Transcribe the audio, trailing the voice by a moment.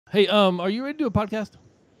Hey, are you ready to do a podcast?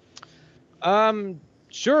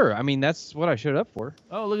 Sure. I mean, that's what I showed up for.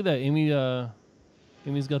 Oh, look at that.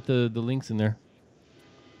 Amy's got the links in there.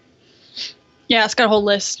 Yeah, it's got a whole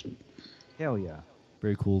list. Hell yeah.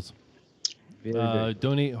 Very cool. Very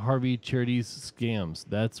donate Harvey charities scams.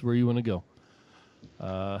 That's where you want to go.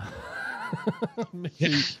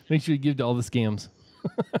 Make sure you give to all the scams.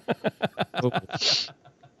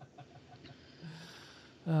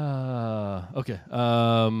 Okay.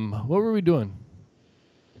 What were we doing?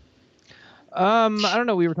 I don't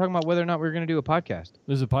know. We were talking about whether or not we were going to do a podcast.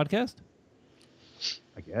 There's a podcast?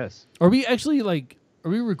 I guess. Are we actually are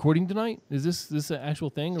we recording tonight? Is this an actual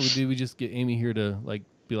thing, or did we just get Amy here to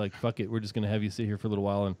be like, fuck it, we're just gonna have you sit here for a little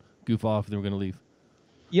while and goof off, and then we're gonna leave?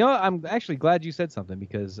 You know, I'm actually glad you said something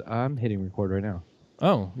because I'm hitting record right now.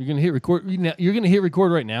 Oh, you're gonna hit record? You're gonna hit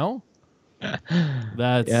record right now?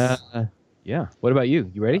 That's yeah. What about you?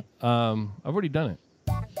 You ready? I've already done it.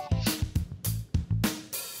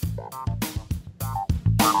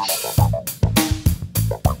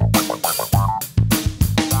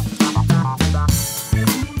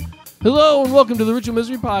 Hello and welcome to the Ritual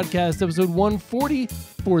Misery Podcast, episode 140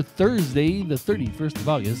 for Thursday, the 31st of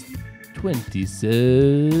August,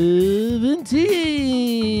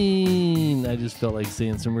 2017. I just felt like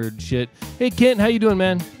saying some weird shit. Hey, Kent, how you doing,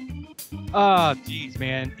 man? Oh, geez,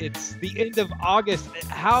 man. It's the end of August.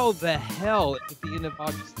 How the hell is the end of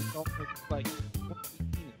August? It's almost like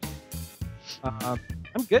I'm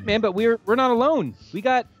good, man, but we're not alone. We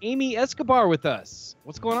got Amy Escobar with us.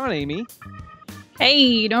 What's going on, Amy?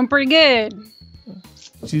 Hey, doing pretty good.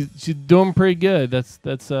 She's doing pretty good. That's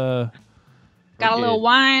got a little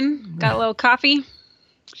wine, got a little coffee.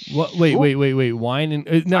 What? Wait. Wine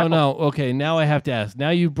and no. Okay, now I have to ask.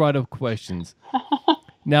 Now you brought up questions.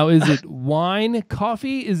 Now, is it wine,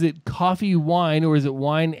 coffee? Is it coffee, wine, or is it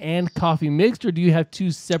wine and coffee mixed, or do you have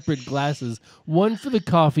two separate glasses, one for the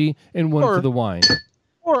coffee and one for the wine?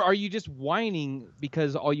 Or are you just whining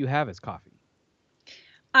because all you have is coffee?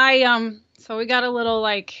 So we got a little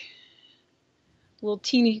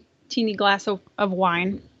teeny glass of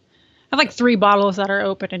wine. I have 3 bottles that are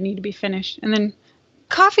open and need to be finished, and then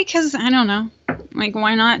coffee because I don't know,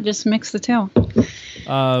 why not just mix the two?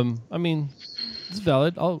 I mean, it's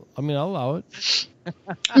valid. I'll allow it.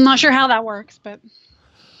 I'm not sure how that works, but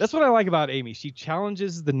that's what I like about Amy. She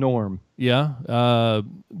challenges the norm. Yeah. I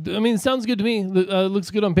mean, it sounds good to me.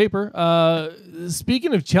 Looks good on paper.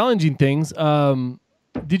 Speaking of challenging things,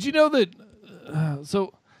 did you know that?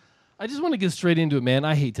 So, I just want to get straight into it, man.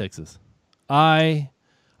 I hate Texas. I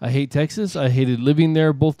hate Texas. I hated living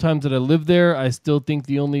there both times that I lived there. I still think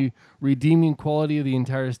the only redeeming quality of the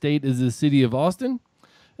entire state is the city of Austin,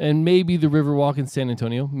 and maybe the Riverwalk in San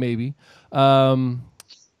Antonio. Maybe.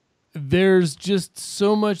 There's just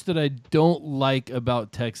so much that I don't like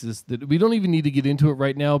about Texas that we don't even need to get into it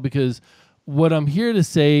right now, because what I'm here to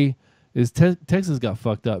say is Texas got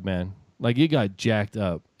fucked up, man. It got jacked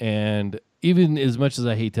up. And even as much as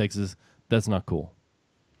I hate Texas, that's not cool.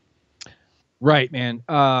 Right, man.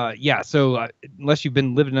 Yeah, so unless you've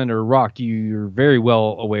been living under a rock, you're very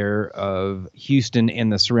well aware of Houston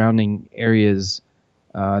and the surrounding areas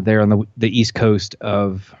there on the East Coast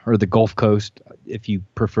or the Gulf Coast, if you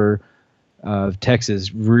prefer, of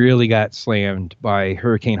Texas, really got slammed by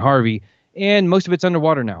Hurricane Harvey, and most of it's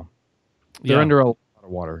underwater now. They're under a lot of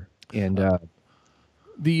water. And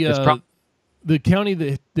the county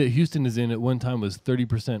that Houston is in at one time was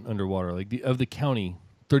 30% underwater. Of the county,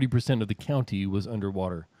 30% of the county was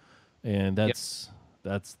underwater, and that's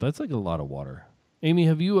a lot of water. Amy,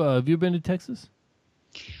 have you been to Texas?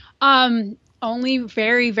 Only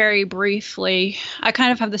very, very briefly. I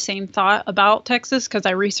kind of have the same thought about Texas because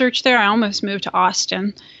I researched there. I almost moved to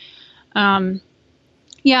Austin. Not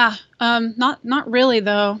really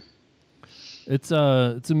though. It's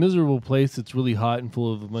a miserable place. It's really hot and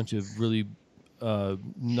full of a bunch of really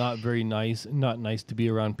not very nice, not nice to be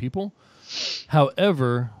around people.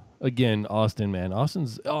 However, again, Austin, man,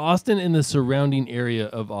 Austin and the surrounding area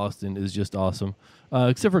of Austin is just awesome.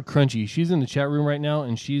 Except for Crunchy. She's in the chat room right now,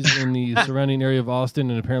 and she's in the surrounding area of Austin,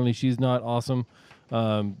 and apparently she's not awesome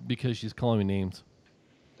because she's calling me names.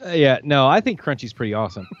 No, I think Crunchy's pretty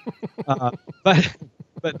awesome. But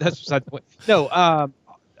that's beside the point. No,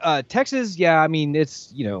 Texas, yeah, I mean,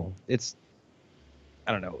 it's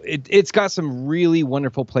I don't know. It's got some really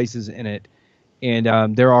wonderful places in it,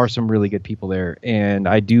 and there are some really good people there. And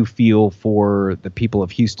I do feel for the people of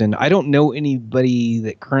Houston. I don't know anybody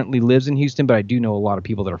that currently lives in Houston, but I do know a lot of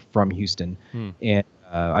people that are from Houston. And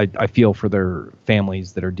I feel for their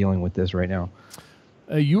families that are dealing with this right now.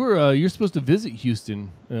 You're supposed to visit Houston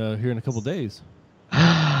here in a couple days.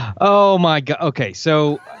 Oh my god. Okay,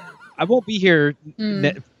 so I won't be here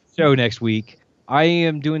show next week. I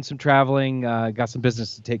am doing some traveling. Got some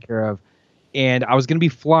business to take care of, and I was going to be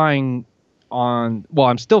flying on. Well,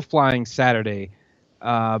 I'm still flying Saturday,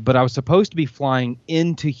 but I was supposed to be flying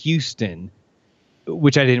into Houston,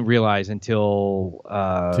 which I didn't realize until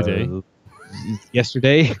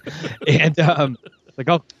yesterday, and like,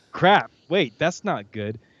 oh crap! Wait, that's not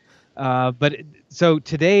good. So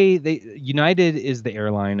today, United is the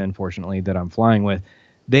airline, unfortunately, that I'm flying with.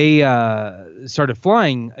 They started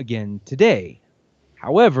flying again today.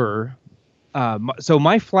 However, so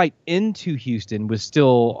my flight into Houston was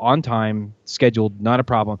still on time, scheduled, not a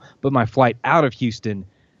problem. But my flight out of Houston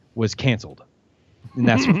was canceled, and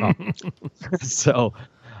that's the problem. So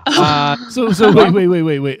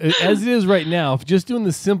wait. As it is right now, just doing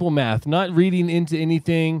the simple math, not reading into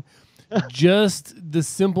anything, just the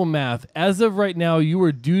simple math. As of right now, you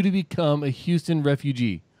are due to become a Houston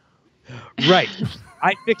refugee. Right.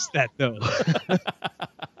 I fixed that, though.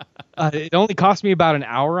 It only cost me about an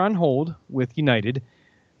hour on hold with United.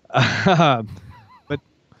 But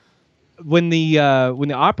when the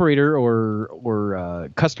operator or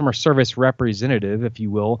customer service representative, if you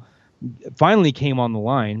will, finally came on the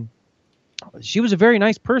line, she was a very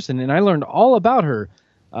nice person, and I learned all about her.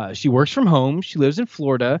 She works from home. She lives in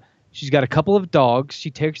Florida. She's got a couple of dogs. She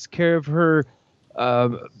takes care of her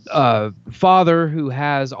father who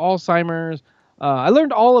has Alzheimer's. I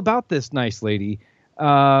learned all about this nice lady,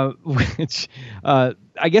 which I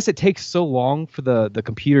guess it takes so long for the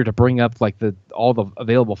computer to bring up like all the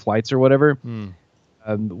available flights or whatever.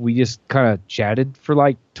 We just kind of chatted for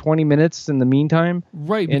like 20 minutes in the meantime.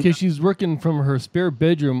 Right, because she's working from her spare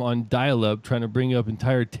bedroom on dial-up, trying to bring up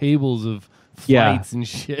entire tables of flights and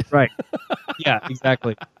shit. Right. Yeah,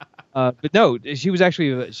 exactly. But no, she was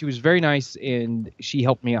very nice, and she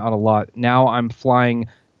helped me out a lot. Now I'm flying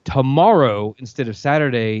tomorrow instead of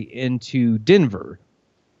Saturday into Denver.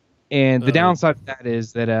 And the downside of that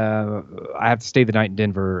is that I have to stay the night in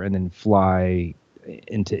Denver and then fly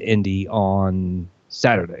into Indy on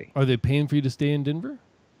Saturday. Are they paying for you to stay in Denver?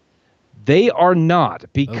 They are not,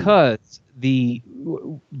 because the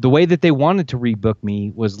way that they wanted to rebook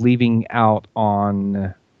me was leaving out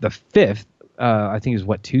on the 5th. I think it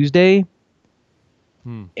was Tuesday?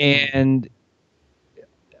 And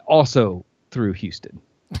also through Houston.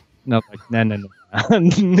 No, no,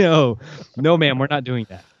 ma'am, we're not doing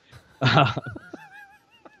that.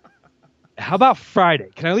 How about Friday?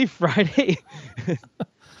 Can I leave Friday?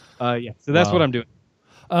 Yeah, so that's what I'm doing.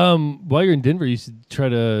 While you're in Denver, you should try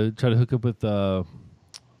to hook up with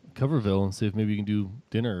Coverville and see if maybe you can do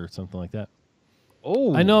dinner or something like that.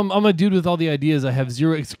 Oh, I know I'm a dude with all the ideas. I have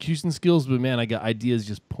zero execution skills, but man, I got ideas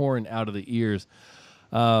just pouring out of the ears.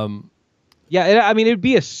 Yeah, I mean, it'd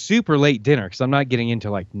be a super late dinner because I'm not getting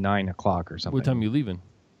into like 9 o'clock or something. What time are you leaving?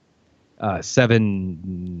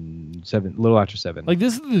 7, a little after 7. Like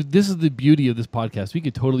this is the beauty of this podcast. We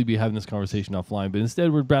could totally be having this conversation offline, but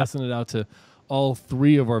instead we're brassing it out to all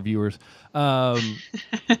 3 of our viewers. And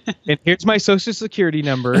here's my social security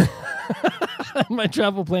number. My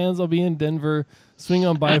travel plans. I'll be in Denver. Swing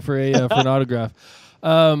on by for an autograph.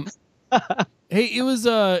 Hey, it was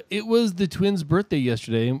the twins' birthday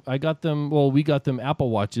yesterday. We got them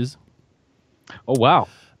Apple Watches. Oh wow.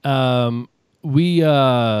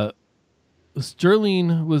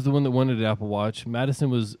 Sterling was the one that wanted an Apple Watch. Madison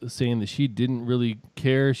was saying that she didn't really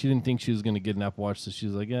care. She didn't think she was going to get an Apple Watch, so she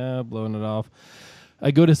was like, "Yeah, blowing it off."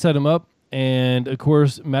 I go to set them up, and of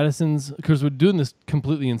course, we're doing this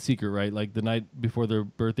completely in secret, right? Like the night before their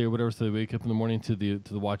birthday or whatever, so they wake up in the morning to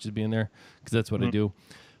the watches being there, because that's what I do.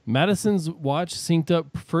 Madison's watch synced up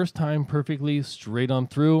first time perfectly, straight on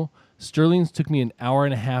through. Sterling's took me an hour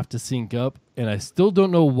and a half to sync up, and I still don't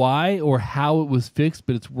know why or how it was fixed,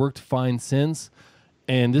 but it's worked fine since.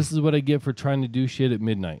 And this is what I get for trying to do shit at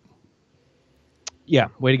midnight. Yeah,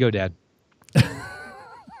 way to go, Dad.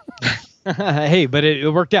 Hey, but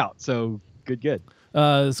it worked out, so good.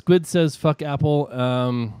 Squid says, "Fuck Apple."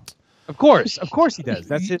 Of course he does.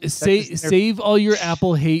 That's it. Save all your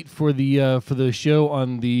Apple hate for the show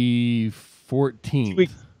on the 14th.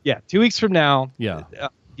 2 weeks from now. Yeah.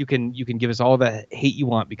 You can give us all the hate you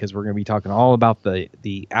want, because we're going to be talking all about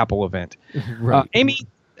the Apple event. Right. Amy,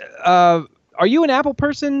 are you an Apple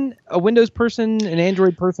person, a Windows person, an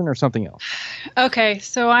Android person, or something else? Okay,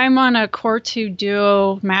 so I'm on a Core 2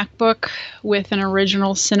 Duo MacBook with an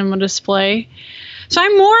original cinema display. So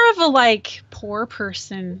I'm more of a poor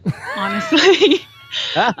person, honestly.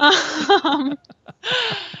 You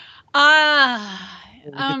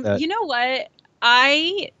know what?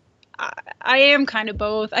 I am kind of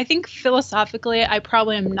both. I think philosophically, I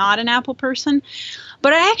probably am not an Apple person,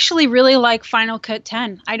 But I actually really like Final Cut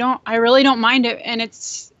 10. I really don't mind it, and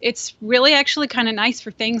it's really actually kind of nice for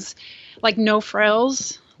things like no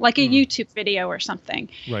frills, like a YouTube video or something.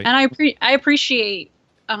 Right. And I appreciate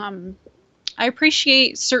certain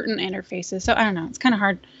interfaces. So I don't know, it's kind of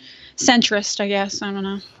hard. Centrist, I guess. I don't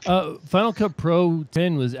know. Final Cut Pro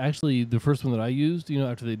 10 was actually the first one that I used,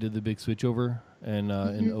 after they did the big switchover and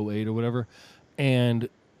in 08 or whatever. And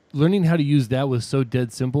learning how to use that was so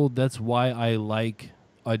dead simple. That's why I like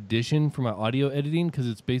Audition for my audio editing, because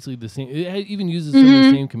it's basically the same. It even uses some of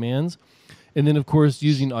the same commands. And then, of course,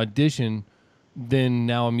 using Audition, then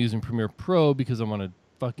now I'm using Premiere Pro because I'm on a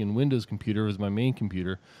fucking Windows computer as my main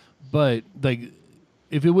computer. But, like,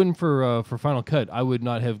 if it wasn't for Final Cut, I would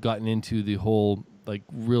not have gotten into the whole like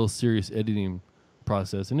real serious editing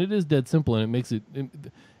process. And it is dead simple, and it makes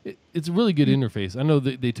it's a really good interface. I know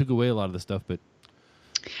that they took away a lot of the stuff, but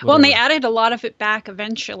whatever. Well, and they added a lot of it back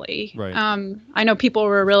eventually. Right. I know people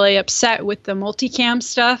were really upset with the multicam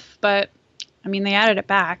stuff, but I mean they added it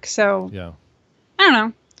back. So yeah,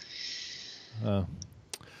 I don't know.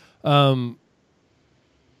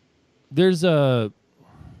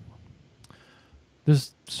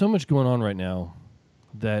 There's so much going on right now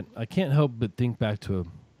that I can't help but think back to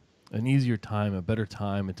an easier time, a better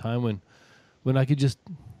time, a time when I could just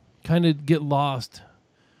kind of get lost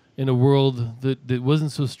in a world that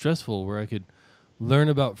wasn't so stressful, where I could learn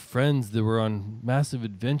about friends that were on massive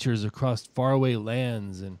adventures across faraway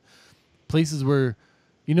lands and places where,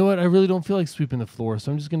 you know what, I really don't feel like sweeping the floor,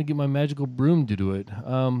 so I'm just going to get my magical broom to do it.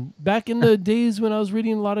 Back in the days when I was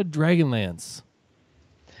reading a lot of Dragonlance.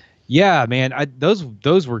 Yeah, man,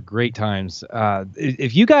 those were great times.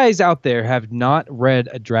 If you guys out there have not read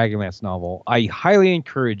a Dragonlance novel, I highly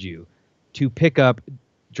encourage you to pick up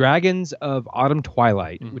Dragons of Autumn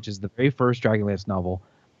Twilight, which is the very first Dragonlance novel.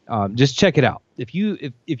 Just check it out. If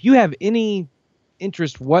you have any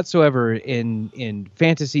interest whatsoever in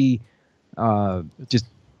fantasy,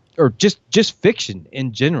 just fiction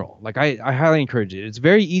in general, like I highly encourage it. It's a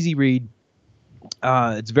very easy read.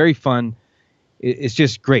 It's very fun. It's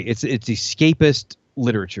just great. It's escapist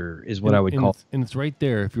literature is what I would call it. And it's right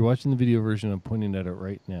there. If you're watching the video version, I'm pointing at it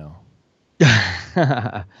right now.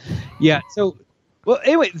 Yeah. So, well,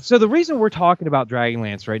 anyway, so the reason we're talking about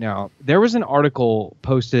Dragonlance right now, there was an article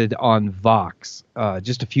posted on Vox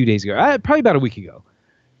just a few days ago, probably about a week ago.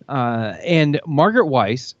 And Margaret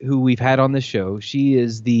Weiss, who we've had on this show, she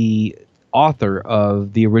is the author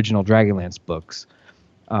of the original Dragonlance books.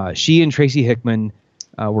 She and Tracy Hickman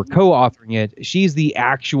were co-authoring it. She's the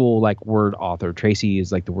actual like word author. Tracy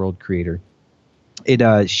is like the world creator.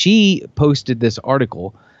 She posted this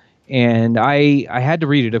article, and I had to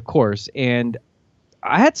read it, of course. And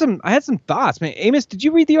I had some thoughts, man. Amos, did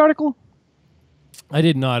you read the article? I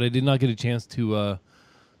did not. I did not get a chance to.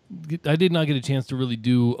 I did not get a chance to really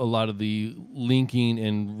do a lot of the linking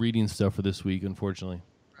and reading stuff for this week, unfortunately.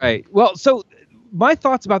 Right. Well, so my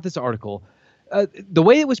thoughts about this article, the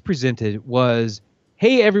way it was presented was,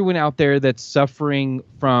 hey, everyone out there that's suffering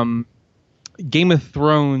from Game of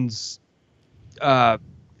Thrones. Damn,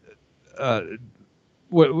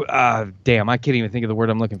 I can't even think of the word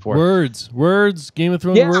I'm looking for. Words, Game of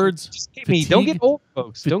Thrones words. Just hit me. Don't get old,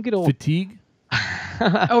 folks. Don't get old. Fatigue.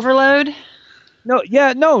 Overload. No.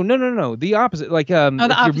 The opposite. Like the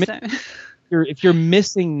opposite. If you're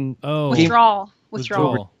missing Withdrawal.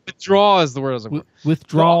 Withdrawal is the word I was looking for.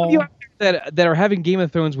 Withdrawal. So all of you that are having Game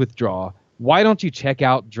of Thrones withdrawal, why don't you check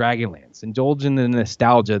out Dragonlance? Indulge in the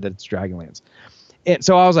nostalgia that it's Dragonlance. And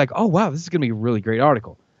so I was like, oh, wow, this is going to be a really great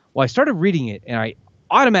article. Well, I started reading it, and I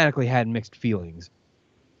automatically had mixed feelings.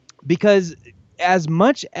 Because as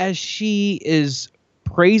much as she is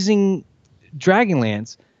praising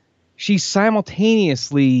Dragonlance, she's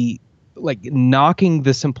simultaneously like knocking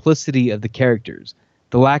the simplicity of the characters,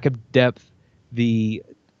 the lack of depth, the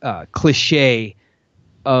cliche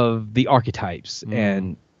of the archetypes,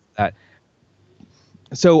 and that.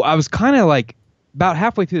 So I was kind of like, about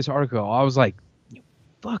halfway through this article, I was like,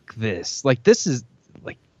 fuck this. Like, this is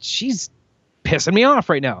like, she's pissing me off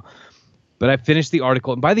right now. But I finished the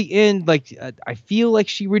article, and by the end, like, I feel like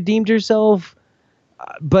she redeemed herself.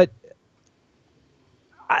 But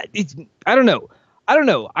I don't know.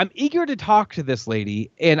 I'm eager to talk to this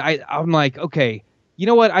lady, and I'm like, okay, you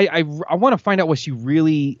know what? I want to find out what she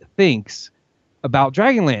really thinks about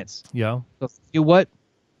Dragonlance. Yeah. So, you know what?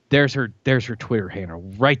 There's her Twitter handle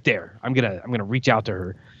right there. I'm gonna reach out to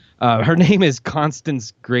her. Her name is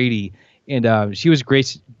Constance Grady, and she was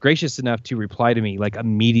gracious enough to reply to me like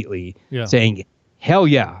immediately, saying, "Hell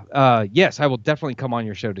yeah, yes, I will definitely come on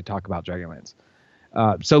your show to talk about Dragonlance."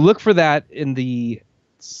 So look for that in the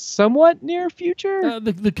somewhat near future.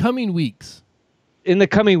 The coming weeks. In the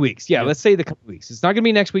coming weeks, Yeah. let's say the coming weeks. It's not going to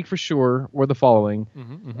be next week for sure, or the following.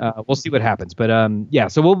 We'll see what happens. But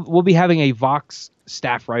so we'll be having a Vox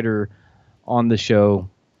staff writer on the show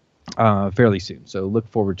fairly soon. So look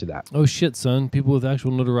forward to that. Oh shit, son! People with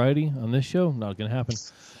actual notoriety on this show, not gonna happen.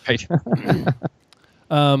 Right.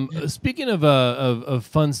 Speaking of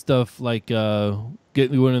fun stuff like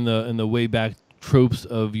getting one in the way back tropes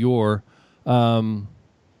of yore, some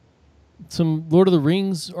Lord of the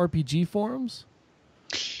Rings RPG forums.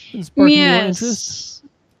 Been sparking your interest?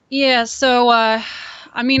 Yeah, so I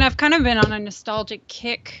mean, I've kind of been on a nostalgic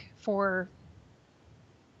kick for,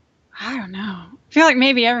 I don't know. I feel like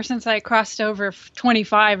maybe ever since I crossed over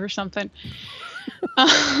 25 or something.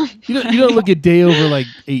 You don't look a day over like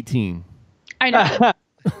 18. I know.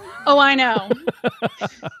 Oh, I know.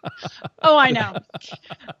 Oh, I know.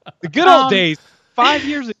 The good old days, 5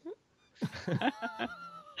 years ago.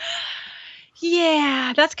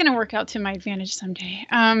 Yeah, that's gonna work out to my advantage someday.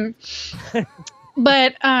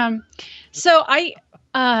 But so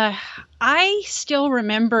I still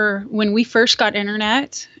remember when we first got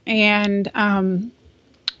internet, and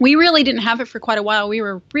we really didn't have it for quite a while. We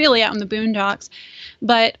were really out in the boondocks,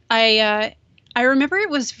 but I remember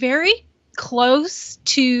it was very close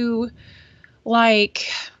to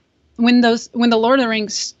like when the Lord of the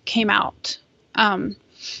Rings came out.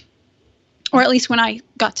 Or at least when I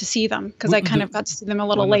got to see them, because I kind of got to see them a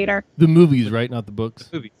little later. The movies, right? Not the books.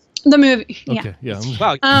 The movie. Okay, yeah.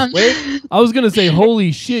 Wow. I was gonna say,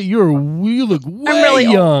 holy shit, you look way really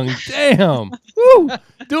young. Damn. Woo.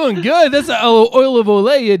 Doing good. That's the oil of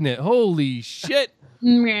Olay, isn't it? Holy shit.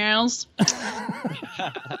 Yes.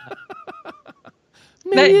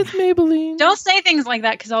 Maybe it's Maybelline. Don't say things like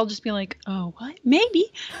that, because I'll just be like, oh, what?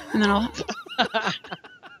 Maybe. And then I'll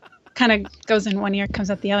kind of goes in one ear, comes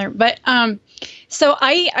out the other. But so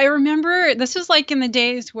I remember this was like in the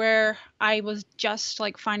days where I was just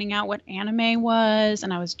like finding out what anime was,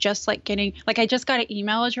 and I was just like getting like I just got an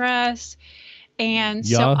email address, and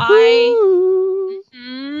so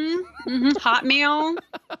Hotmail.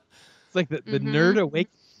 It's like the nerd awake.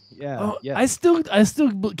 Yeah, yeah. I still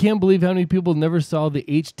can't believe how many people never saw the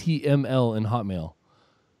HTML in Hotmail.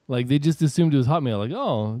 Like they just assumed it was Hotmail. Like,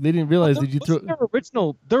 oh, they didn't realize that you throw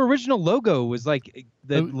their original logo was like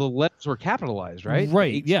the letters were capitalized, right?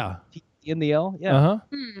 Right. Yeah. In the L. Yeah. Uh huh.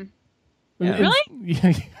 Yeah. Really?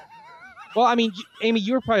 Yeah. Well, I mean, Amy,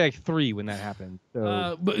 you were probably like 3 when that happened.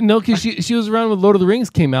 So. But no, because she was around when Lord of the Rings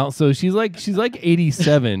came out, so she's like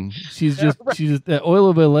 87. She's just that oil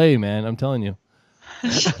of LA, man. I'm telling you.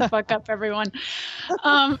 Shut the fuck up, everyone.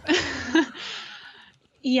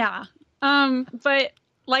 Yeah. But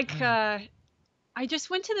like I just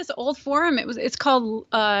went to this old forum. It's called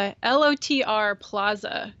LOTR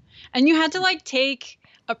Plaza, and you had to like take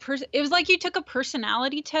it was like you took a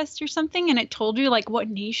personality test or something, and it told you like what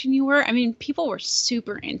nation you were. I mean, people were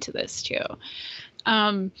super into this too.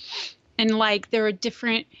 And like there were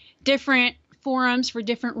different forums for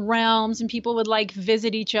different realms, and people would like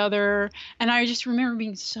visit each other, and I just remember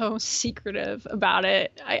being so secretive about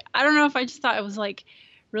it. I don't know if I just thought it was like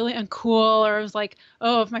really uncool, or I was like,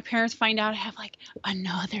 oh, if my parents find out I have like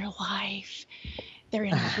another life, they're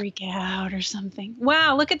gonna freak out or something.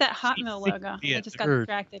 Wow, look at that Hotmail logo. I just got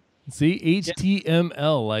distracted. See,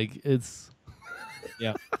 HTML, like it's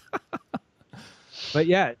yeah. But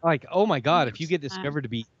yeah, like, oh my God, if you get discovered to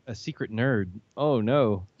be a secret nerd, oh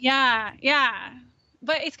no. Yeah.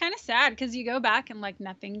 But it's kind of sad because you go back and like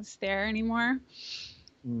nothing's there anymore.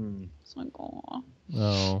 It's like,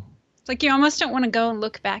 oh. It's like you almost don't want to go and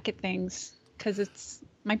look back at things because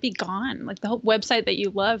might be gone. Like the whole website that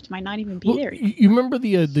you loved might not even be there. You remember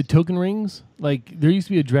the token rings? Like there used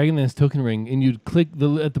to be a Dragonlance token ring, and you'd click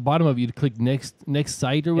at the bottom of it, you'd click next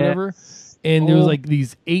site or whatever, and there was like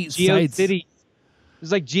these 8 sites.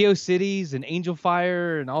 There's like GeoCities and Angel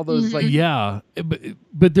Fire and all those like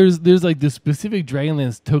but there's like this specific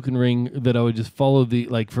Dragonlance token ring that I would just follow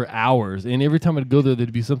for hours, and every time I'd go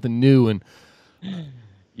there'd be something new, and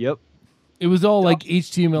yep. It was all like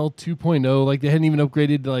HTML 2.0, like they hadn't even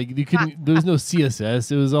upgraded. Like you couldn't, there was no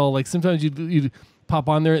CSS. It was all like sometimes you'd pop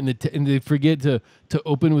on there and they forget to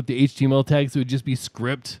open with the HTML tags, so it would just be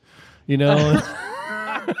script, you know.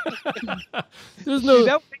 There's no.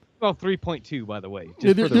 That was 3.2, by the way.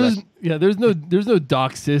 There's no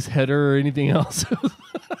docsys header or anything else.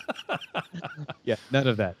 Yeah, none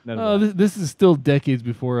of that. This is still decades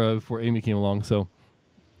before Amy came along, so.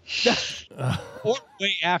 Or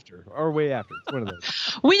way after. It's one of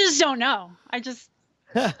those. We just don't know. I just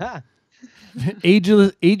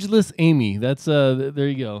ageless Amy. That's there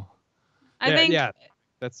you go. I think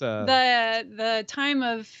that's the time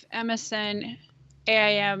of MSN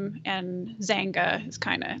AIM and Zanga is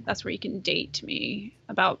that's where you can date me.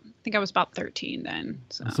 I think I was about 13 then.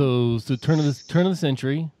 So turn of the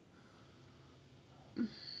century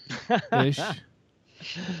ish.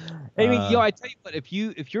 Amy, I tell you what,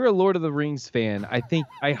 if you're a Lord of the Rings fan, I think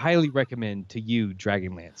I highly recommend to you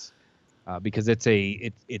Dragonlance, because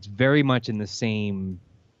it's very much in the same.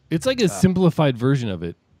 It's like a simplified version of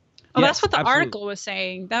it. Oh, yes, that's what the article was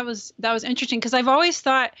saying. That was interesting because I've always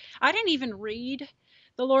thought I didn't even read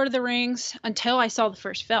The Lord of the Rings until I saw the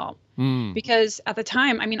first film. Because at the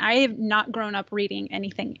time, I mean, I have not grown up reading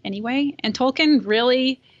anything anyway, and Tolkien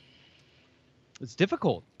really. It's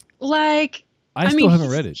difficult. I still haven't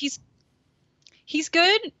read it. He's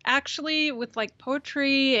good actually with like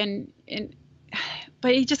poetry and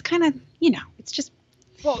but he just kind of it's just.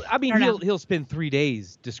 Well, I mean, he'll spend 3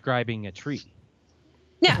 days describing a tree.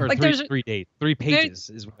 Yeah, or like there's 3 days, 3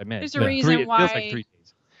 pages is what I meant. There's a reason why. It feels like 3 days.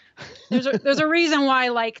 there's a reason why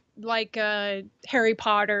like Harry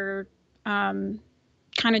Potter kind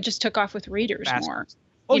of just took off with readers more.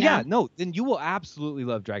 Oh yeah, no, then you will absolutely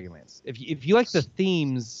love Dragonlance. If you like the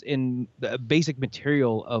themes and the basic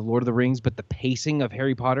material of Lord of the Rings, but the pacing of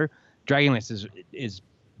Harry Potter, Dragonlance is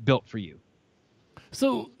built for you.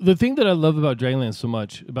 So the thing that I love about Dragonlance so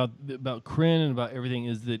much, about Kryn and about everything,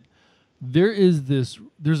 is that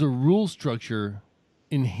there's a rule structure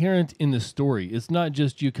inherent in the story. It's not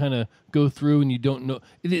just you kind of go through and you don't know.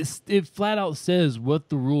 It flat out says what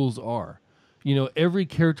the rules are. Every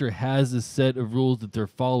character has a set of rules that they're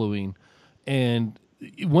following, and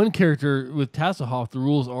one character with Tasselhoff, the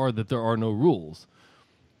rules are that there are no rules.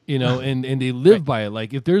 And they live by it.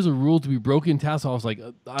 Like if there's a rule to be broken, Tasselhoff's like,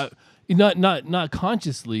 not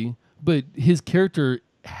consciously, but his character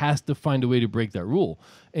has to find a way to break that rule.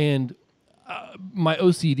 And my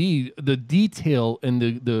OCD, the detail and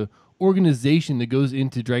the organization that goes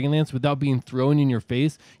into Dragonlance without being thrown in your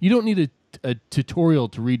face. You don't need a tutorial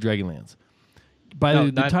to read Dragonlance. By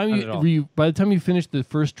the time you finish the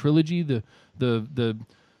first trilogy, the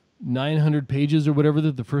 900 pages or whatever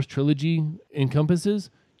that the first trilogy encompasses,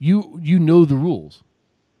 you know the rules.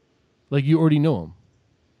 Like you already know them.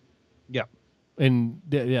 Yeah. And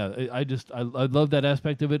I love that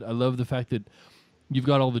aspect of it. I love the fact that you've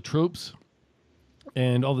got all the tropes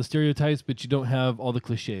and all the stereotypes, but you don't have all the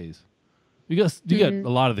cliches. You got a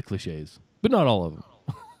lot of the cliches, but not all of them.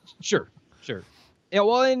 Sure. Yeah,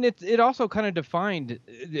 well, and it also kind of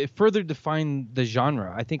further defined the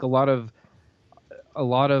genre. I think a lot of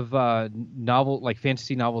like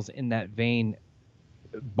fantasy novels in that vein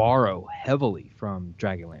borrow heavily from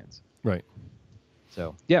Dragonlance. Right.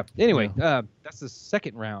 So yeah. Anyway, that's the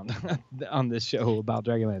second round on this show about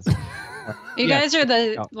Dragonlance. You guys are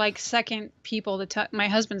the second people to my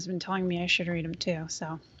husband's been telling me I should read them too.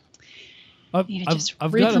 So I've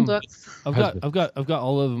read some books. I've got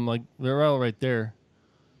all of them. Like they're all right there.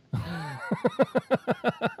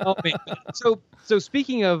 Oh man. So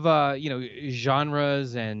speaking of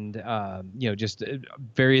genres and just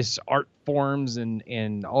various art forms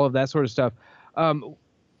and all of that sort of stuff,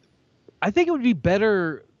 I think it would be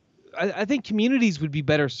better. I think communities would be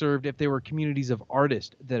better served if they were communities of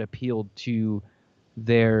artists that appealed to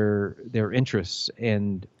their interests.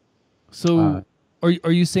 And so,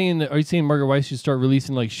 are you saying Margaret Weiss should start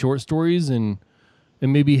releasing like short stories and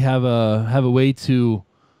maybe have a way for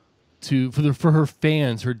her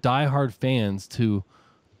fans, her diehard fans, to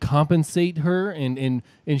compensate her and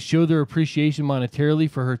show their appreciation monetarily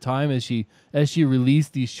for her time as she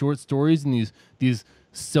released these short stories and these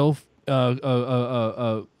self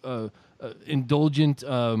indulgent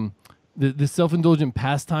the self-indulgent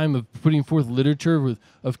pastime of putting forth literature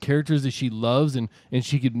of characters that she loves and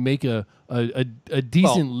she could make a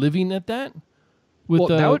decent living at that with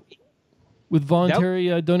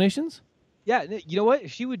voluntary donations. Yeah, you know what?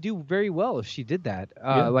 She would do very well if she did that.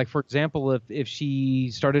 Like for example, if she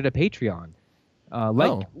started a Patreon,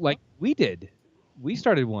 like we did, we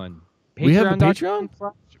started one. We have a Patreon?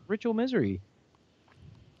 Ritual Misery.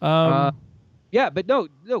 Yeah, but no,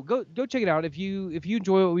 go check it out. If you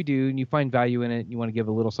enjoy what we do and you find value in it and you want to give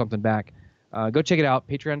a little something back, go check it out.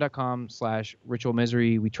 Patreon.com/Ritual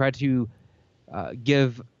Misery. We try to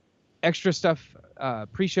give extra stuff,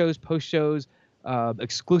 pre-shows, post-shows,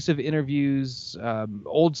 exclusive interviews,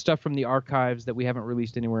 old stuff from the archives that we haven't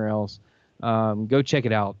released anywhere else. Go check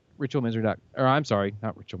it out.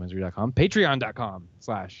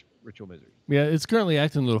 Patreon.com/Ritual Misery. Yeah, it's currently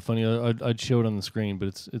acting a little funny. I'd show it on the screen,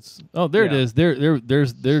 but it's there it is.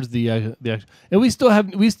 There's the action. And we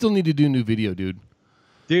still need to do new video, dude.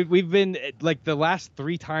 Dude, we've been like the last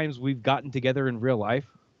 3 times we've gotten together in real life.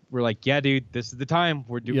 We're like, yeah, dude, this is the time.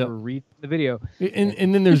 We're reading the video.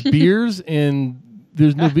 And then there's beers and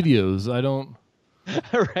there's no videos. I don't.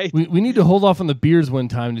 Right. We need to hold off on the beers one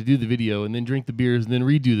time to do the video, and then drink the beers, and then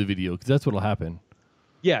redo the video, because that's what'll happen.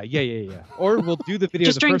 Yeah. Or we'll do the video.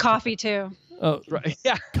 Just the drink first coffee time. too. Oh, Right.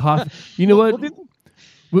 Yeah. coffee. You know what? We'll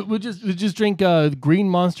We'll just drink green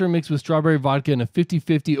Monster mixed with strawberry vodka and a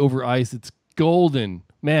 50-50 over ice. It's golden.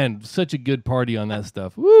 Man, such a good party on that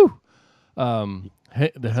stuff. Woo! The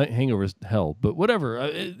hangover's hell, but whatever.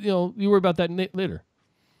 You worry about that later.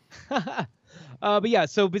 But yeah,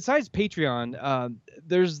 so besides Patreon,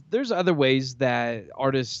 there's other ways that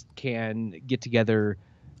artists can get together,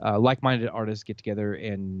 like-minded artists get together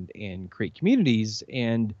and create communities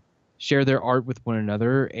and share their art with one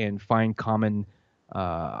another and find common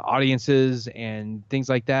audiences and things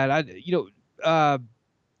like that.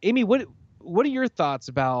 Amy, what are your thoughts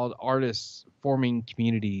about artists forming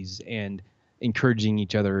communities and encouraging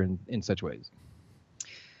each other in such ways?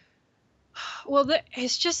 Well,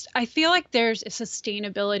 it's just, I feel like there's a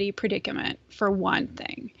sustainability predicament for one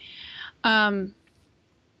thing. I've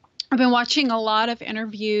been watching a lot of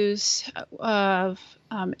interviews of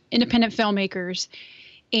independent filmmakers,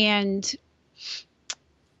 and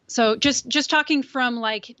so just talking from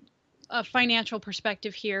like a financial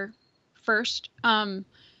perspective here first.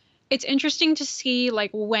 It's interesting to see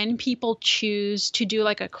like when people choose to do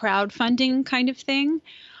like a crowdfunding kind of thing,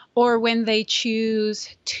 or when they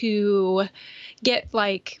choose to get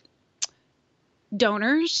like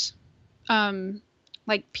donors,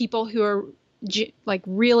 like people who are like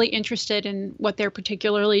really interested in what they're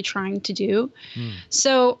particularly trying to do.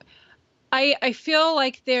 So I feel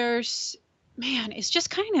like it's just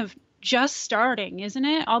kind of just starting, isn't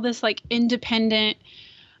it? All this like independent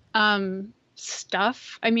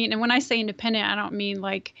stuff. I mean, and when I say independent, I don't mean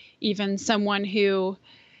like even someone who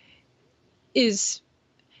is,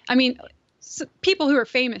 I mean, people who are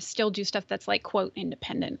famous still do stuff that's like, quote,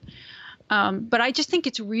 independent. But I just think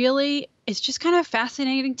it's just kind of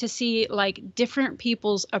fascinating to see like different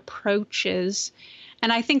people's approaches.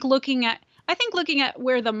 And I think looking at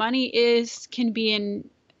where the money is can be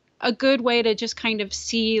a good way to just kind of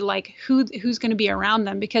see like who's going to be around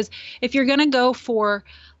them. Because if you're going to go for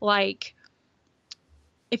like,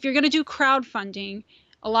 if you're going to do crowdfunding,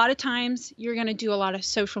 a lot of times you're going to do a lot of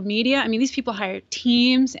social media. I mean, these people hire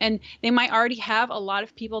teams and they might already have a lot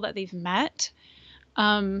of people that they've met.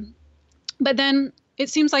 But then it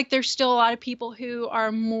seems like there's still a lot of people who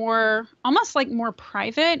are almost like more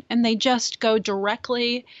private, and they just go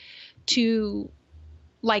directly to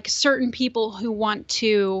like certain people who want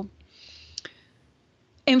to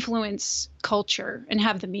influence culture and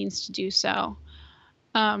have the means to do so.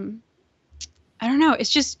 I don't know.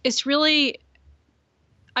 It's really,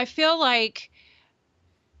 I feel like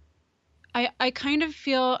I kind of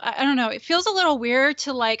feel, I don't know, it feels a little weird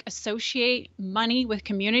to like associate money with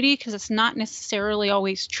community, because it's not necessarily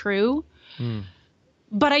always true.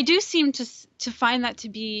 But I do seem to find that to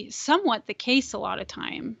be somewhat the case a lot of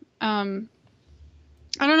time. I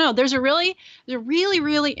don't know. There's a really,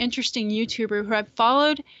 really interesting YouTuber who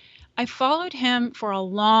I followed him for a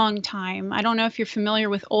long time. I don't know if you're familiar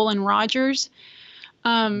with Olin Rogers.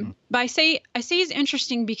 But I say he's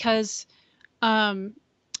interesting because,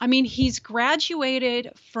 I mean, he's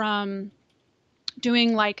graduated from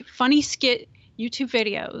doing like funny skit YouTube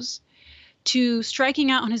videos to striking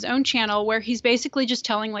out on his own channel, where he's basically just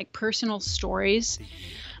telling like personal stories.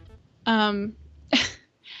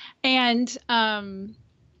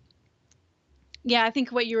 Yeah, I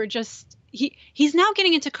think what you were just, he's now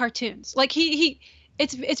getting into cartoons. Like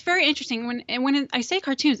it's very interesting when I say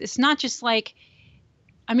cartoons, it's not just like,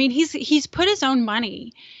 I mean, he's put his own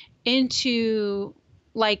money into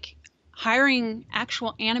like hiring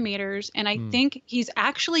actual animators, and I think he's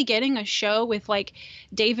actually getting a show with like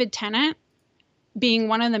David Tennant being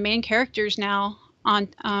one of the main characters now on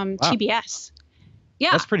TBS.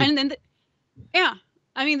 Yeah, that's pretty. And then yeah,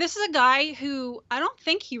 I mean, this is a guy who I don't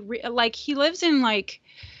think he lives in like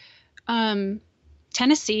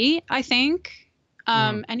Tennessee, I think,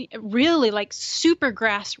 and he really like super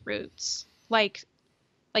grassroots, like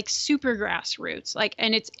super grassroots, like,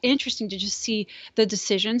 and it's interesting to just see the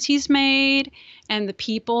decisions he's made and the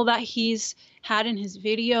people that he's had in his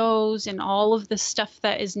videos and all of the stuff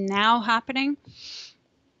that is now happening.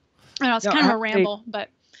 I know it's kind of a ramble, but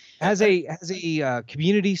has a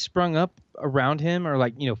community sprung up around him, or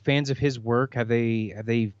like, fans of his work? Have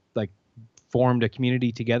they like formed a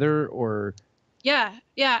community together, or? Yeah.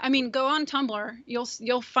 I mean, go on Tumblr,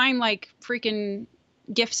 you'll find like freaking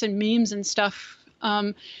GIFs and memes and stuff.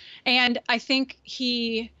 And I think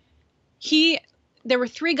there were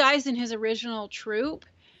 3 guys in his original troupe,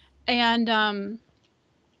 and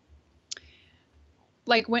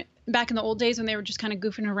like went back in the old days when they were just kind of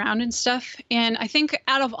goofing around and stuff. And I think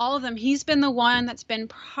out of all of them, he's been the one that's been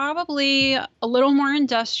probably a little more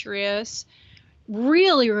industrious,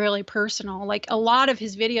 really, really personal. Like a lot of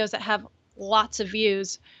his videos that have lots of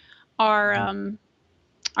views are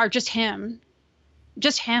just him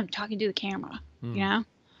talking to the camera, you know?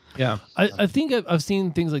 Yeah. I think I've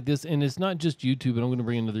seen things like this, and it's not just YouTube, and I'm going to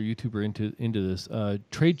bring another YouTuber into this.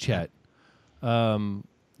 Trade Chat.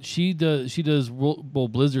 She does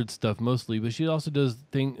Blizzard stuff mostly, but she also does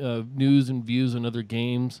news and views on other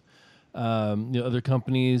games, other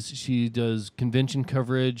companies. She does convention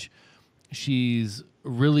coverage. She's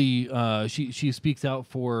really she speaks out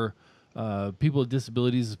for people with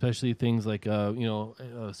disabilities, especially things like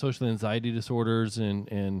social anxiety disorders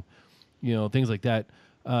and things like that.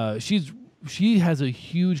 She has a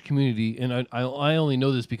huge community, and I only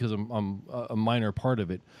know this because I'm a minor part of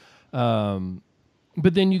it.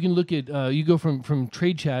 But then you can look at you go from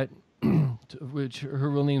Trade Chat, which her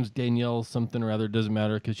real name's Danielle something or other, doesn't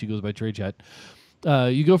matter because she goes by Trade Chat.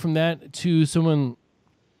 You go from that to someone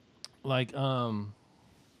like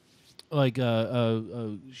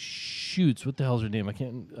shoots, what the hell's her name? I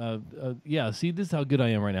can't. See, this is how good I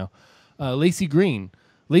am right now. Lacey Green.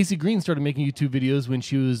 Lacey Green started making YouTube videos when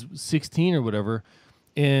she was 16 or whatever,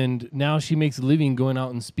 and now she makes a living going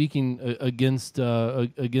out and speaking against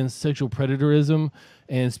sexual predatorism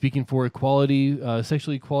and speaking for equality,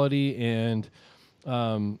 sexual equality, and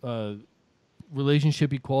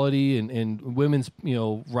relationship equality and women's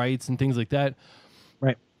rights and things like that.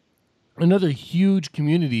 Right. Another huge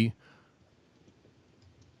community.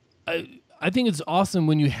 I think it's awesome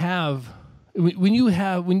when you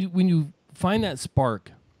find that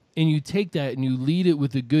spark and you take that and you lead it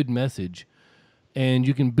with a good message, and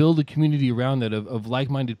you can build a community around that of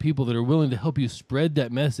like-minded people that are willing to help you spread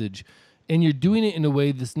that message, and you're doing it in a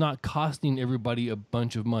way that's not costing everybody a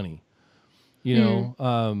bunch of money.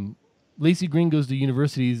 Lacey Green goes to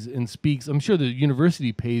universities and speaks. I'm sure the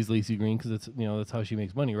university pays Lacey Green because that's how she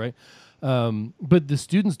makes money, right? But the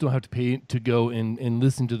students don't have to pay to go and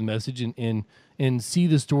listen to the message and see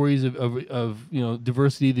the stories of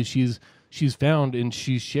diversity that she's found and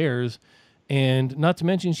she shares. And not to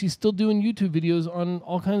mention, she's still doing YouTube videos on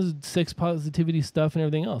all kinds of sex positivity stuff and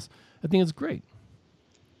everything else. I think it's great.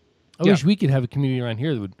 I wish we could have a community around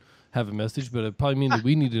here that would have a message, but it probably mean that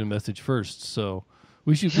we needed a message first. So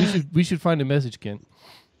we should find a message, Kent.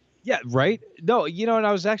 Yeah, right. No, and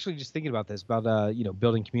I was actually just thinking about this, about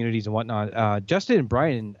building communities and whatnot. Justin and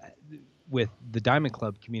Brian with the Diamond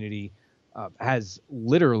Club community has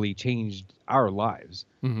literally changed our lives.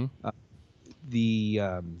 Mm-hmm.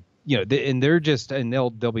 And they're just, and they'll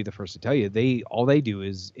be the first to tell you, all they do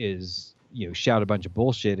is shout a bunch of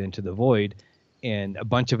bullshit into the void, and a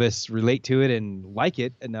bunch of us relate to it and like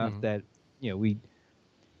it enough that we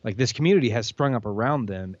like this community has sprung up around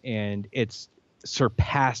them, and it's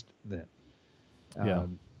surpassed them.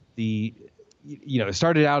 It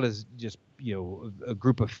started out as just a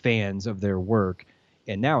group of fans of their work,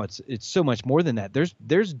 and now it's so much more than that.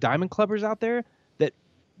 There's Diamond Clubbers out there that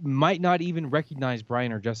might not even recognize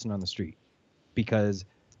Brian or Justin on the street, because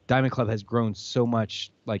Diamond Club has grown so much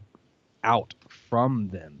out from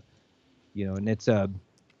them, and it's I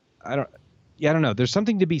don't know. There's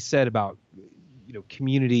something to be said about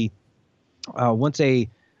community. Once a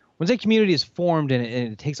community is formed and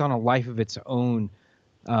it takes on a life of its own,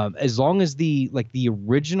 as long as the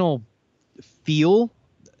original feel,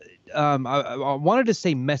 I wanted to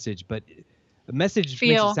say message, but a message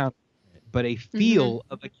makes it sound, but a feel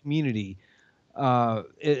of a community,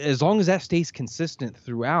 as long as that stays consistent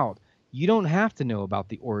throughout, you don't have to know about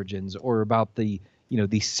the origins or about the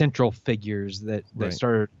these central figures that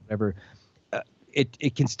started whatever.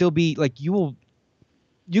 It can still be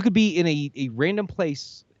you could be in a random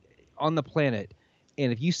place on the planet,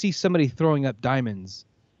 and if you see somebody throwing up diamonds,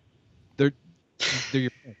 they're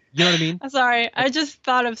your friend. You know what I mean? Sorry, I just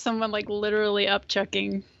thought of someone literally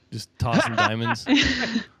upchucking, just tossing diamonds.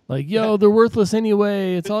 They're worthless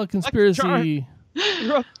anyway. It's all a conspiracy.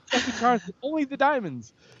 Only the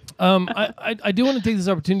diamonds. I do want to take this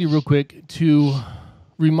opportunity real quick to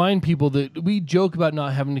remind people that we joke about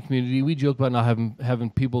not having a community. We joke about not having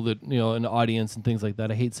people that an audience and things like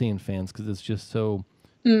that. I hate saying fans because it's just so.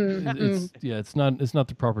 It's not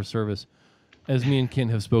the proper service, as me and Ken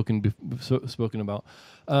have spoken about.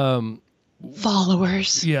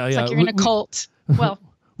 Followers. Yeah, it's like you're in a cult. Well.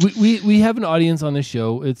 We have an audience on this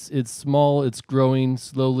show. It's small, it's growing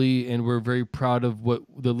slowly, and we're very proud of what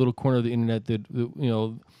the little corner of the internet that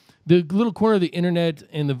the little corner of the internet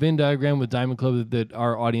and the Venn diagram with Diamond Club that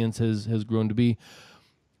our audience has grown to be.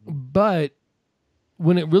 But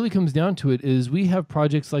when it really comes down to it is we have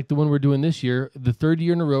projects like the one we're doing this year. The third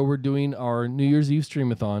year in a row, we're doing our New Year's Eve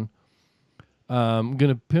streamathon. I'm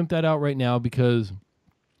going to pimp that out right now because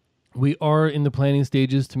we are in the planning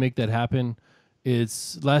stages to make that happen.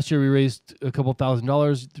 It's last year we raised a couple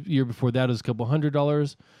 $1,000. The year before that it was a couple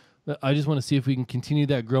 $100. I just want to see if we can continue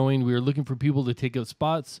that growing. We are looking for people to take up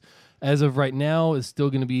spots. As of right now, it's still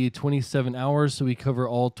going to be 27 hours, so we cover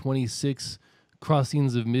all 26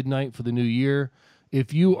 crossings of midnight for the new year.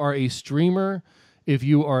 If you are a streamer, if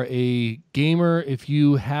you are a gamer, if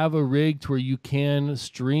you have a rig to where you can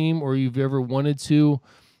stream or you've ever wanted to,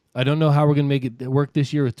 I don't know how we're going to make it work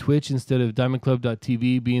this year with Twitch instead of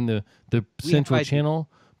diamondclub.tv being the central channel,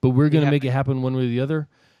 but we're going to make it happen one way or the other.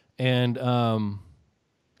 And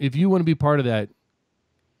if you want to be part of that,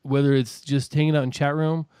 whether it's just hanging out in chat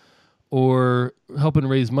room or helping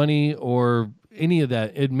raise money or any of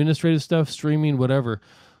that administrative stuff, streaming, whatever,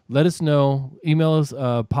 let us know. Email us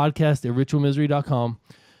podcast@ritualmisery.com,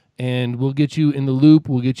 and we'll get you in the loop.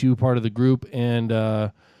 We'll get you part of the group. And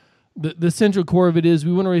the central core of it is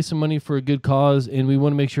we want to raise some money for a good cause, and we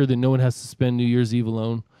want to make sure that no one has to spend New Year's Eve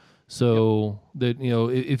alone. So that, you know,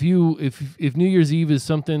 if New Year's Eve is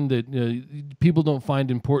something that people don't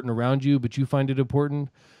find important around you, but you find it important,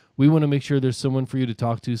 we want to make sure there's someone for you to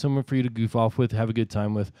talk to, someone for you to goof off with, have a good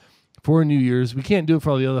time with for New Year's. We can't do it for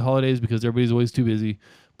all the other holidays because everybody's always too busy.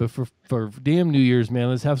 But for damn New Year's, man,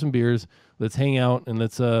 let's have some beers, let's hang out, and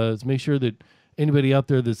let's make sure that anybody out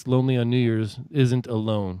there that's lonely on New Year's isn't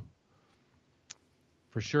alone.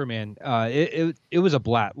 For sure, man. It was a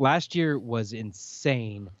blast. Last year was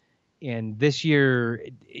insane. And this year,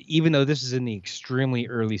 even though this is in the extremely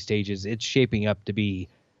early stages, it's shaping up to be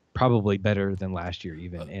probably better than last year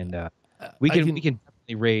even. And we can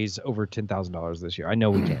definitely raise over $10,000 this year. I know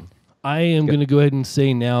we can. I am going to go ahead and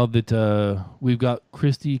say now that we've got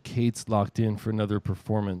Christy Cates locked in for another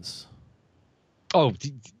performance. Oh,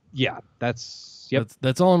 yeah. That's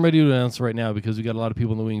all I'm ready to announce right now because we got a lot of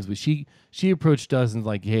people in the wings. But she approached us and was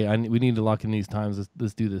like, hey, we need to lock in these times.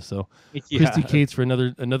 Let's do this. So Christy Cates for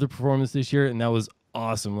another performance this year, and that was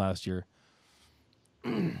awesome last year.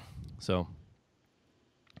 So,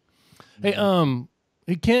 hey,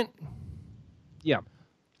 Kent. Yeah.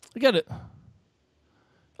 I got it.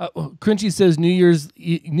 Crunchy says New Year's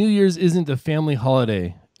isn't a family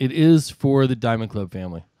holiday. It is for the Diamond Club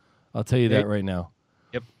family. I'll tell you that right now.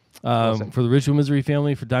 Yep. For the Ritual Misery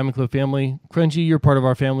family, for Diamond Club family, Crunchy, you're part of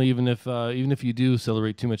our family, even if you do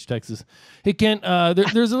celebrate Too Much Texas. Hey Kent,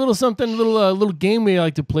 there's a little game we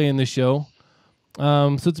like to play in this show.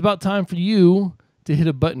 So it's about time for you to hit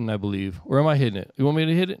a button, I believe. Or am I hitting it? You want me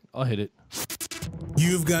to hit it? I'll hit it.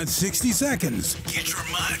 You've got 60 seconds. Get your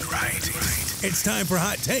mind right. It's time for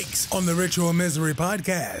Hot Takes on the Ritual Misery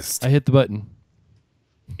podcast. I hit the button.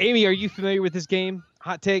 Amy, are you familiar with this game?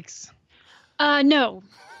 Hot Takes? No.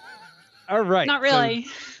 All right. Not really.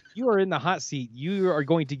 So you are in the hot seat. You are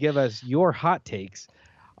going to give us your hot takes.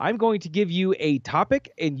 I'm going to give you a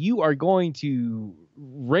topic, and you are going to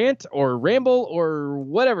rant or ramble or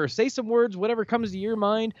whatever. Say some words, whatever comes to your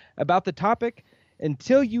mind about the topic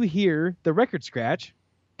until you hear the record scratch.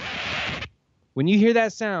 When you hear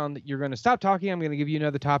that sound, you're going to stop talking. I'm going to give you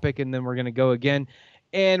another topic, and then we're going to go again.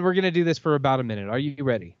 And we're going to do this for about a minute. Are you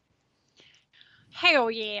ready? Hell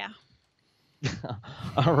yeah.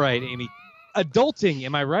 All right, Amy. Adulting,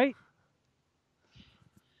 am I right?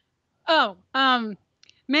 Oh,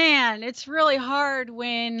 man, it's really hard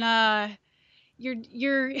when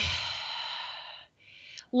you're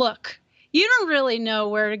look, you don't really know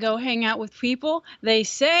where to go hang out with people. They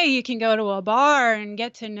say you can go to a bar and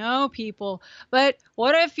get to know people, but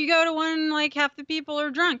what if you go to one like half the people are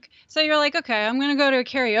drunk? So you're like, okay, I'm going to go to a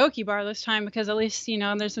karaoke bar this time because at least, you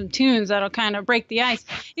know, there's some tunes that'll kind of break the ice.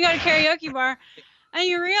 You go to a karaoke bar and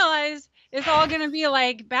you realize it's all going to be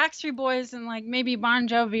like Backstreet Boys and like maybe Bon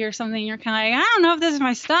Jovi or something. You're kind of like, I don't know if this is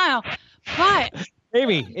my style, but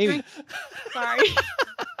Amy. Sorry.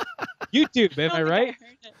 YouTube, am I right?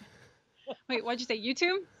 Wait, what'd you say?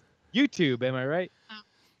 YouTube? YouTube, am I right?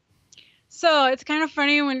 So it's kind of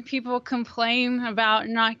funny when people complain about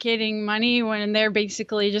not getting money when they're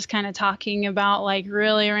basically just kind of talking about like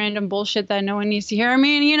really random bullshit that no one needs to hear. I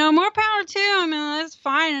mean, you know, more power to them. I mean, that's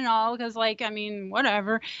fine and all because like, I mean,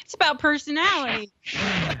 whatever. It's about personality.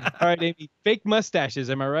 All right, Amy. Fake mustaches,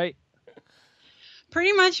 am I right?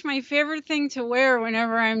 Pretty much my favorite thing to wear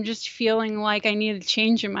whenever I'm just feeling like I need a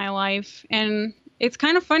change in my life. And it's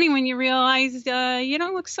kind of funny when you realize you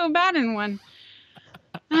don't look so bad in one.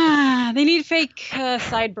 They need fake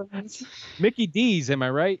sideburns. Mickey D's, am I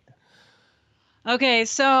right? Okay,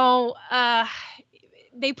 so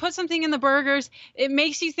they put something in the burgers. It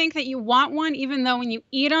makes you think that you want one, even though when you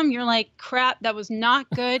eat them, you're like, crap, that was not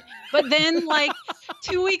good. But then like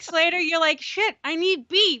 2 weeks later, you're like, shit, I need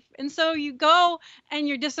beef. And so you go and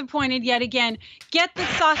you're disappointed yet again. Get the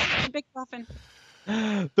sausage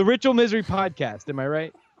McMuffin. The Ritual Misery podcast. Am I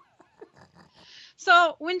right?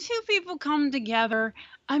 So when two people come together,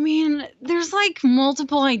 I mean, there's like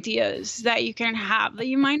multiple ideas that you can have that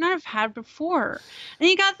you might not have had before. And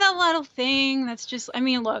you got that little thing that's just, I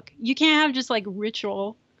mean, look, you can't have just like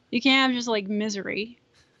ritual. You can't have just like misery.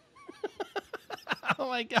 Oh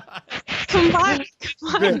my God. Come on.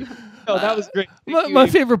 Oh, that was great. My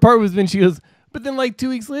favorite part was when she goes, but then like 2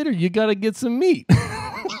 weeks later, you got to get some meat.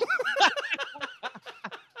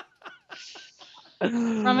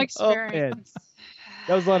 From experience.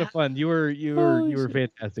 That was a lot of fun. You were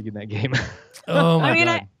fantastic in that game. Oh my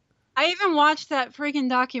God. I even watched that freaking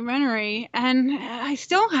documentary, and I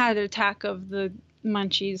still had an attack of the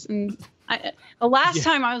munchies. And the last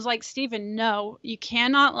time I was like, Steven, no, you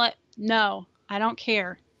cannot no, I don't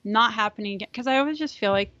care. Not happening again. Because I always just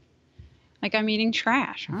feel like I'm eating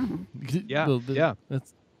trash. I don't know. Yeah.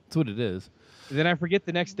 That's what it is. Then I forget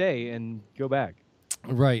the next day and go back.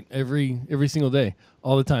 Right, every single day,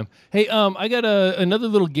 all the time. Hey, I got another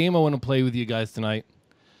little game I want to play with you guys tonight.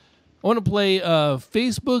 I want to play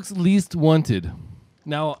Facebook's Least Wanted.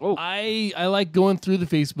 Now, I like going through the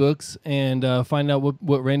Facebooks and find out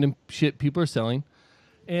what random shit people are selling.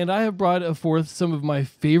 And I have brought forth some of my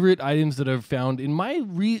favorite items that I've found in my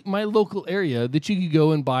local area that you could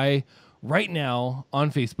go and buy right now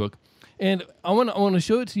on Facebook. And I want to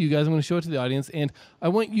show it to you guys. I'm going to show it to the audience. And I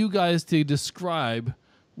want you guys to describe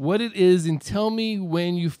what it is and tell me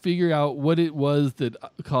when you figure out what it was that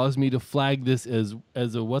caused me to flag this as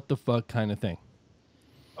a what the fuck kind of thing.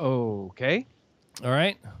 Okay. All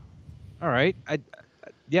right.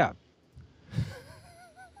 Yeah.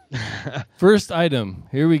 First item.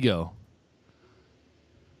 Here we go.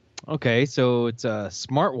 Okay, so it's a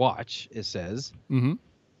smartwatch, it says. Mm-hmm.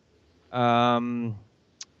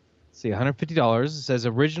 See, $150. It says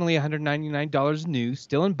originally $199 new,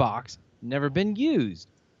 still in box, never been used.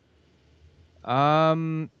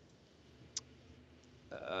 Samsung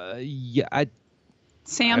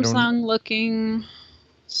looking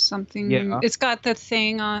something. Yeah. It's got the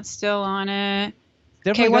thing still on it.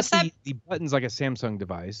 Definitely what's got that? the buttons like a Samsung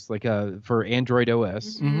device, like for Android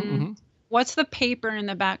OS. Mm-hmm, mm-hmm. What's the paper in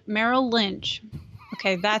the back? Merrill Lynch.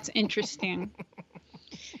 Okay, that's interesting.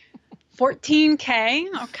 14K.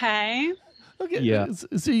 Okay. Yeah.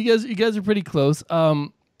 So you guys are pretty close.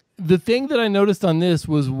 The thing that I noticed on this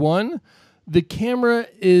was the camera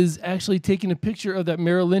is actually taking a picture of that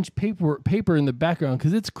Merrill Lynch paper in the background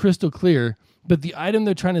because it's crystal clear, but the item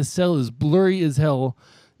they're trying to sell is blurry as hell,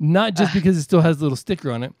 not just because it still has a little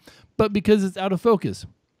sticker on it, but because it's out of focus.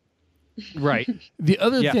 Right. The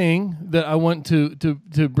other thing that I want to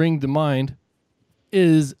bring to mind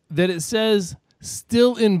is that it says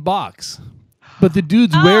still in box, but the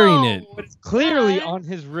dude's wearing it. But it's clearly on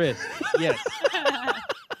his wrist. Yes.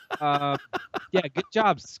 Yeah, good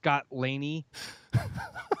job, Scott Laney.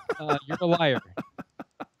 You're a liar.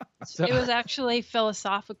 So, It was actually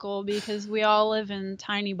philosophical because we all live in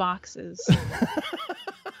tiny boxes.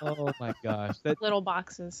 oh my gosh. Little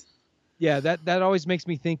boxes. Yeah, that always makes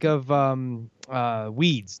me think of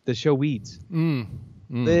Weeds, the show Weeds.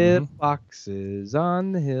 Little boxes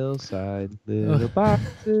on the hillside, little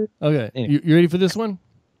boxes. Okay, Anyway. you ready for this one?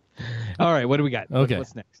 All right, what do we got? Okay.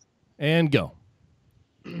 What's next? And go.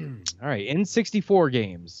 All right, N64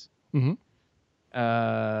 games. Mm-hmm.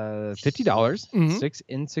 $50. 6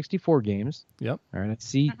 N64 games. Yep. All right, I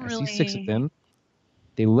see 6 of really. them.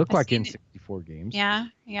 They look I've like seen N64 games. Yeah,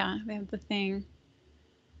 they have the thing.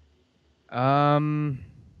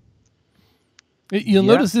 You'll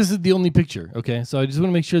notice this is the only picture. Okay, so I just want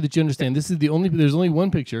to make sure that you understand. This is there's only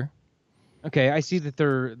one picture. Okay, I see that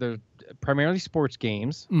they're primarily sports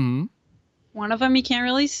games. Mm-hmm. One of them you can't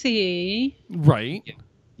really see. Right.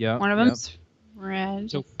 Yeah. One of them's red.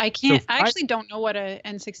 So- I can't. so I actually don't know what a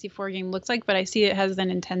N64 game looks like, but I see it has the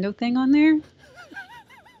Nintendo thing on there.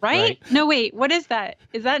 Right? No, wait. What is that?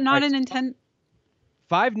 Is that not a Nintendo?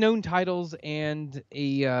 5 known titles and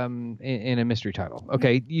a mystery title.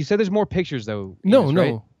 Okay, you said there's more pictures though. Amos,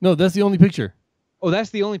 right? No. That's the only picture. Oh, that's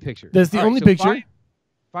the only picture. That's the All right, only so picture.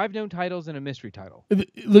 5 known titles and a mystery title.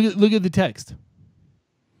 Look at the text.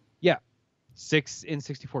 Yeah, 6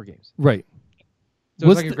 N64 games. Right. So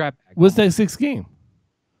it's like a grab bag. What's that sixth game?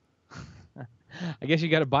 I guess you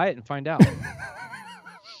got to buy it and find out.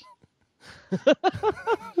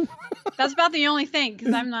 That's about the only thing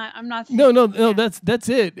because I'm not. No. That's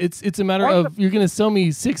it. It's a matter of you're gonna sell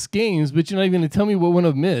me 6 games, but you're not even gonna tell me what one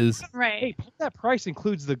of them is. Right. Hey, that price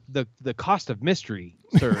includes the cost of mystery,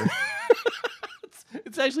 sir.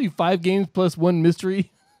 It's actually 5 games plus 1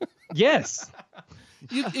 mystery. Yes.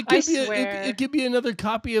 It could be another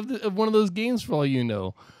copy of one of those games for all you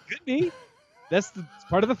know. Could be. That's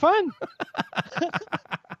part of the fun.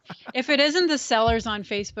 If it isn't the sellers on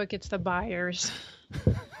Facebook, it's the buyers.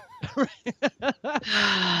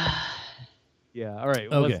 Yeah. All right.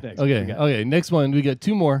 Well, what's next? Okay. Next one. We got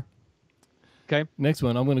 2 more. Okay. Next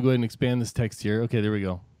one. I'm going to go ahead and expand this text here. Okay. There we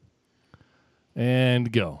go. And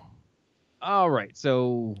go. All right.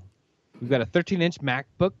 So we've got a 13-inch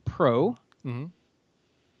MacBook Pro. Mm-hmm.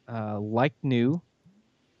 Like new.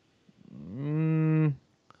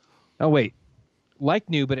 Oh wait. Like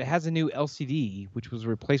new, but it has a new LCD, which was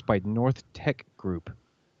replaced by North Tech Group.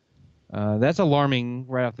 That's alarming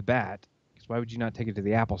right off the bat, because why would you not take it to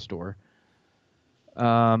the Apple Store?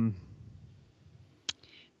 Do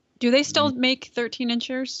they still make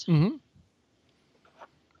 13-inchers? Mm-hmm.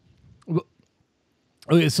 Well,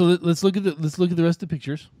 okay, so let's look at the rest of the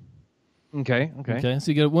pictures. Okay.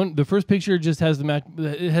 So you got one. The first picture just has the Mac.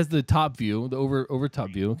 It has the top view, the over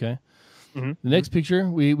top view. Okay. Mm-hmm. The next picture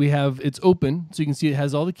we have it's open, so you can see it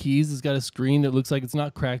has all the keys. It's got a screen that looks like it's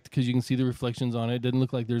not cracked because you can see the reflections on it. It doesn't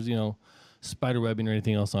look like there's spider webbing or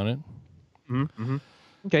anything else on it. Mm-hmm.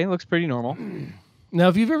 Okay, looks pretty normal. Now,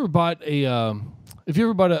 if you've ever bought a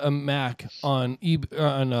Mac on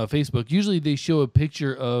Facebook, usually they show a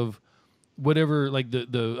picture of whatever, like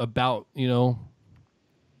the about,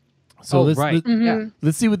 So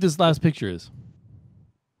let's see what this last picture is.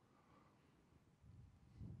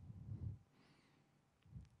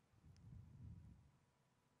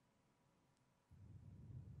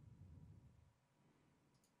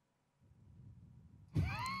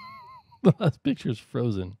 The last picture is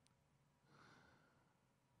frozen.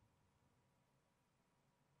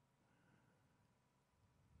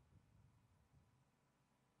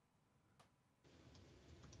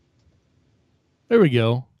 There we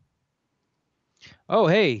go. Oh,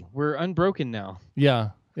 hey, we're unbroken now. Yeah,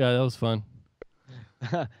 that was fun.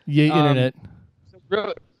 Yay, internet.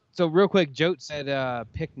 So real quick, Jote said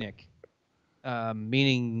picnic,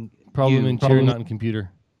 meaning problem in chair, not in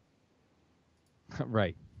computer.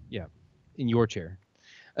 Right. Yeah. In your chair.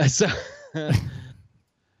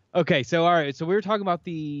 Okay. So all right. So we were talking about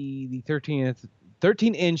the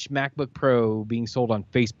 13-inch MacBook Pro being sold on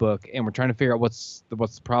Facebook, and we're trying to figure out what's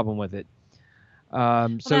the problem with it. So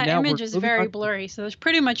that now image is very blurry, so there's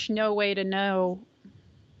pretty much no way to know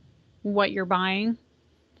what you're buying.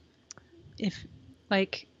 If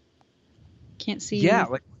can't see. Yeah.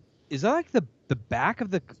 Is that like the back of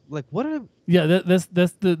the what? Yeah. That's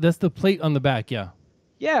the plate on the back. Yeah.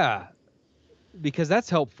 Yeah. Because that's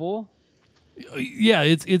helpful. Yeah,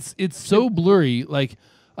 it's so blurry.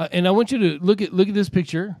 And I want you to look at this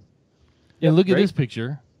picture, and look at this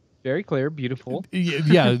picture. Very clear, beautiful.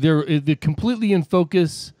 Yeah, they're completely in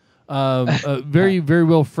focus. Very very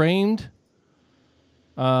well framed.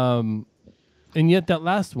 And yet that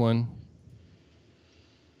last one,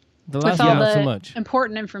 not so much.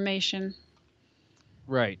 Important information.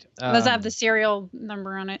 Right. Does it have the serial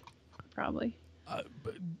number on it? Probably.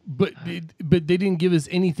 But they didn't give us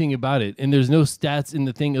anything about it, and there's no stats in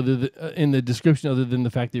the thing in the description other than the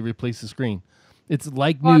fact they replaced the screen. It's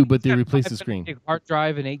new, but they replaced the screen. Hard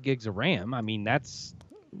drive and 8 gigs of RAM. I mean, that's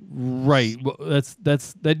right. Well,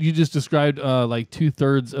 that you just described like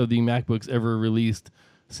 2/3 of the MacBooks ever released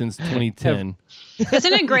since 2010.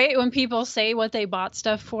 Isn't it great when people say what they bought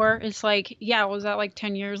stuff for? It's like, yeah, was that like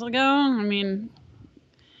 10 years ago? I mean,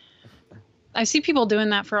 I see people doing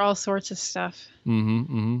that for all sorts of stuff.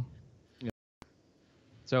 Yeah.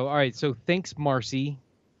 So, all right. So, thanks, Marcy.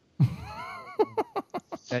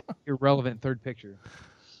 That irrelevant third picture.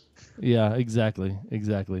 Yeah, exactly.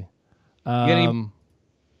 And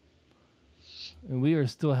we are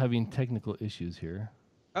still having technical issues here.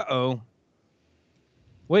 Uh-oh.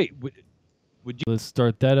 Wait, would you... Let's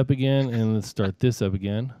start that up again, and let's start this up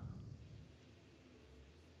again.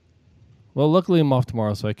 Well, luckily I'm off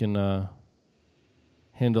tomorrow, so I can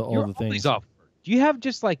handle all the things. Off. Do you have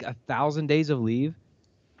just like 1,000 days of leave?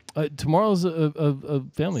 Tomorrow's a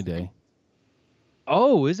family day.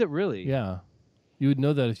 Oh, is it really? Yeah. You would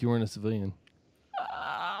know that if you weren't a civilian.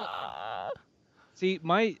 See,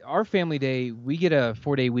 our family day, we get a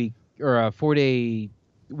 4-day week or a 4-day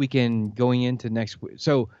weekend going into next week.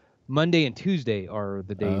 So Monday and Tuesday are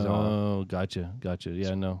the days off. Oh, gotcha.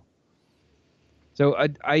 Yeah, no. So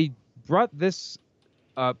I brought this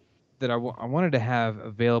up that I wanted to have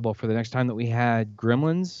available for the next time that we had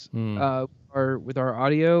gremlins or with our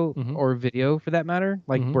audio or video for that matter,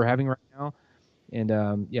 like we're having right now.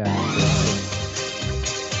 And yeah.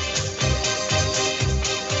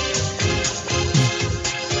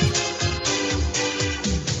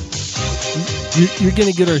 You're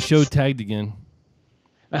gonna get our show tagged again.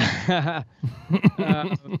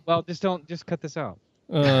 Well, just cut this out.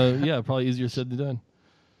 Yeah, probably easier said than done.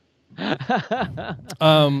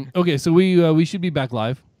 Okay, so we should be back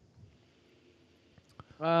live.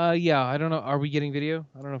 Yeah, I don't know. Are we getting video?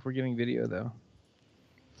 I don't know if we're getting video though.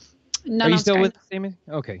 None Are you on still screen. with us, Amy?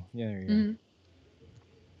 Okay, yeah, there you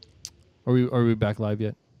go. Are we back live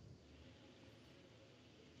yet?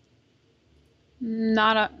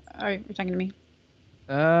 Are you talking to me?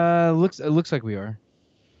 It looks like we are.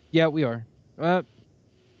 Yeah, we are.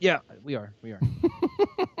 Yeah, we are.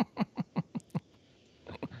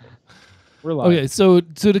 We're live. Okay, so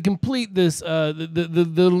to complete this,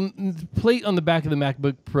 the plate on the back of the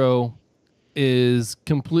MacBook Pro is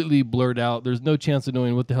completely blurred out. There's no chance of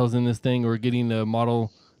knowing what the hell's in this thing or getting the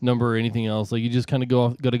model number or anything else. Like you just kind of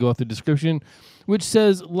got to go off the description, which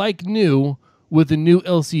says like new with a new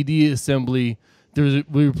LCD assembly. There's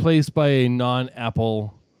replaced by a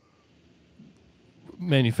non-Apple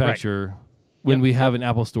manufacturer when we have an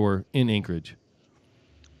Apple store in Anchorage.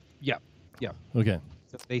 Yeah. Okay.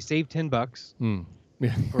 So they save $10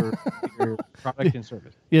 Yeah. for your product and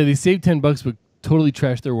service. Yeah, they saved $10, but totally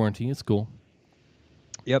trashed their warranty. It's cool.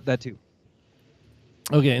 Yep, that too.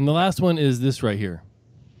 Okay, and the last one is this right here.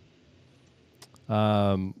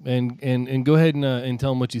 And go ahead and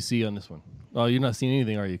tell them what you see on this one. Oh, you're not seeing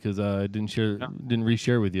anything, are you? Because I didn't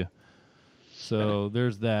reshare with you. So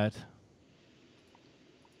there's that.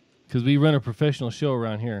 Because we run a professional show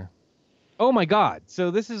around here. Oh my God!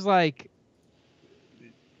 So this is like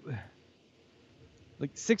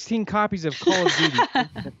 16 copies of Call of Duty.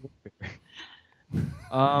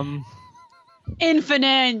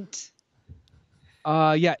 Infinite.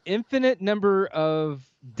 Yeah, infinite number of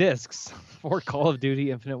discs for Call of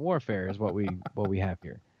Duty Infinite Warfare is what we have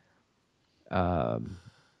here.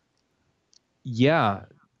 Yeah.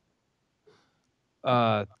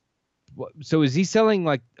 So is he selling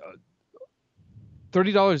like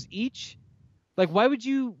 $30 each? Like, why would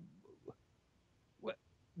you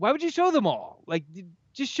show them all? Like,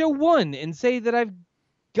 just show one and say that I've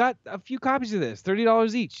got a few copies of this,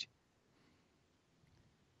 $30 each.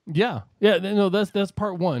 Yeah. No, that's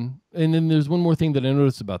part one, and then there's one more thing that I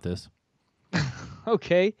noticed about this.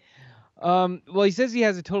 Okay. Well, he says he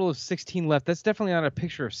has a total of 16 left. That's definitely not a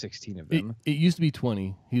picture of 16 of them. It used to be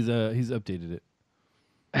 20. He's updated it.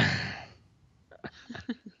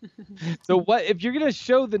 So what if you're gonna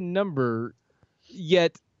show the number,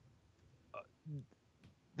 yet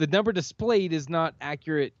the number displayed is not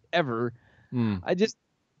accurate ever? Yeah.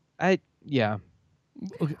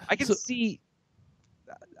 Okay. I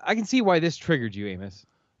can see why this triggered you, Amos.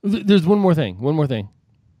 There's one more thing.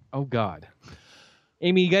 Oh God.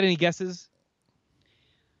 Amy, you got any guesses?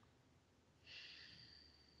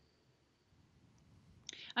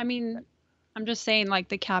 I mean, I'm just saying, like,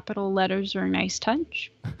 the capital letters are a nice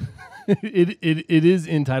touch. It is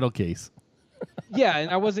in title case. Yeah, and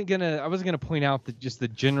I wasn't gonna point out just the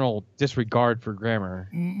general disregard for grammar.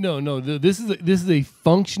 No. This is a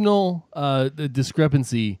functional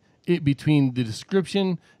discrepancy between the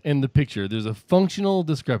description and the picture. There's a functional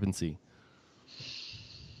discrepancy.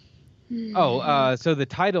 Oh, so the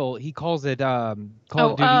title, he calls it Call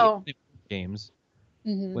of Duty Infinite Games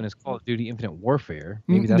when it's Call of Duty Infinite Warfare.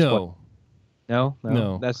 Maybe that's no. No.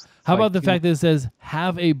 That's how about the fact that it says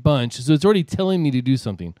have a bunch? So it's already telling me to do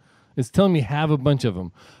something. It's telling me have a bunch of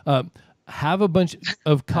them. Have a bunch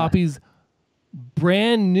of copies.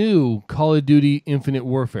 Brand new Call of Duty Infinite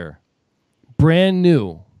Warfare. Brand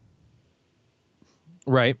new.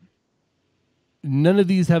 Right. None of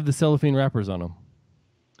these have the cellophane wrappers on them.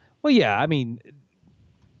 Well, yeah, I mean,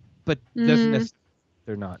 but doesn't necessarily,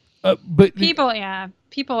 they're not. But People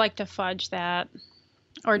like to fudge that,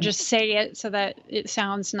 or just say it so that it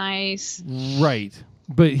sounds nice. Right.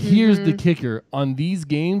 But here's the kicker. On these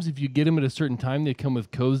games, if you get them at a certain time, they come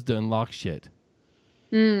with codes to unlock shit.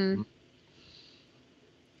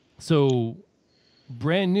 So,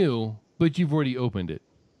 brand new, but you've already opened it.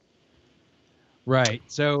 Right.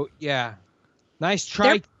 So, yeah. Nice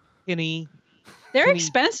try, Kenny. They're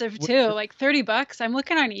expensive, too. Like $30. I'm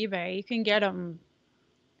looking on eBay. You can get them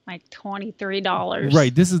like $23.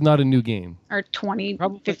 Right. This is not a new game. Or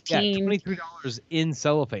 $15. Yeah, $23 in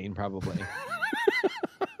cellophane, probably.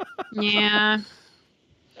 Yeah.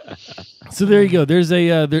 So there you go. There's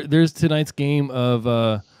there's tonight's game of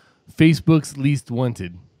Facebook's Least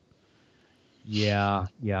Wanted. Yeah.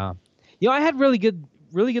 You know, I had really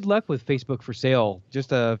good luck with Facebook for sale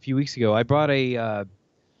just a few weeks ago. I brought a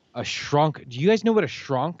shrunk. Do you guys know what a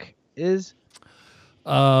shrunk is?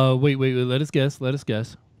 Wait. Let us guess.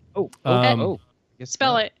 Oh. Um, Guess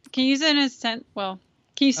Spell not. it. Can you use it in a sentence? Well,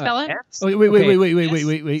 can you spell it? S- Oh,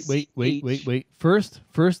 wait. First,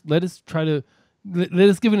 let us try to let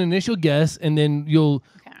us give an initial guess, and then you'll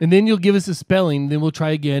give us a spelling. Then we'll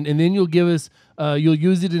try again, and then you'll give us you'll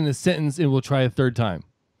use it in a sentence, and we'll try a third time.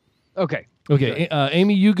 Okay. Okay,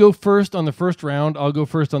 Amy, you go first on the first round. I'll go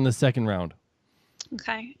first on the second round.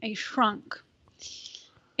 Okay, a shrunk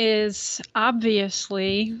is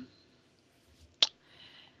obviously.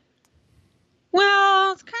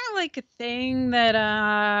 Well, it's kind of like a thing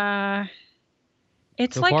that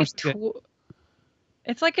it's So like far, a so good. tool.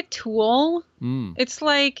 It's like a tool. Mm. It's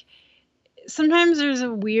like sometimes there's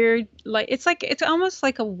a weird it's almost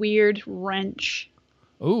like a weird wrench.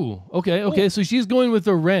 Oh, okay. So she's going with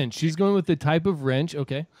a wrench. She's going with the type of wrench.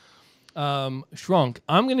 Okay. Shrunk.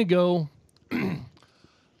 I'm gonna go.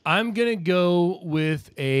 I'm gonna go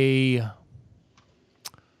with a.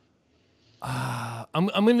 I'm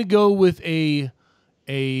gonna go with a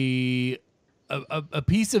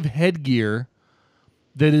piece of headgear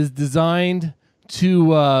that is designed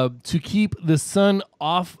to keep the sun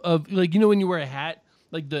off of, like, you know, when you wear a hat,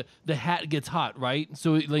 like the hat gets hot, right?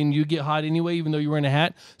 So like you get hot anyway, even though you're wearing a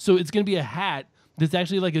hat. So it's gonna be a hat that's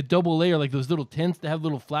actually like a double layer, like those little tents that have a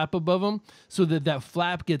little flap above them, so that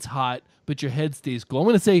flap gets hot, but your head stays cool. I'm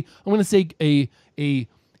gonna say a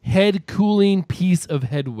head cooling piece of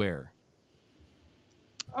headwear.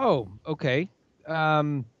 Oh, okay.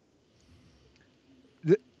 That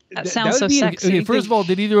sounds so would be sexy. Okay, first of all,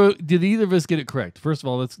 did either of us get it correct? First of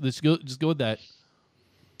all, let's go with that.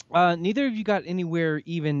 Neither of you got anywhere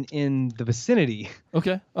even in the vicinity.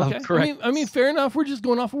 Okay. Correct. I mean, fair enough. We're just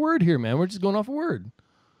going off a word here, man. We're just going off a word.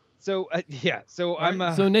 So yeah. So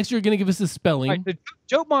I'm. So next you're gonna give us the spelling. Right, the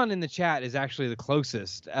Jotmon in the chat is actually the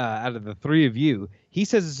closest out of the three of you. He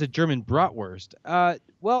says it's a German bratwurst.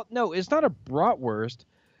 Well, no, it's not a bratwurst,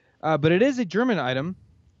 but it is a German item.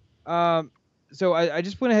 So I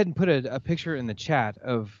just went ahead and put a picture in the chat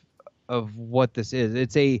of what this is.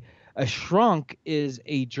 It's a shrunk is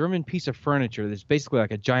a German piece of furniture that's basically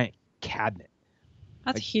like a giant cabinet.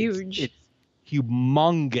 That's Like, huge. It's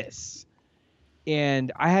humongous.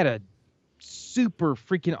 And I had a super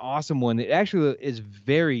freaking awesome one. It actually is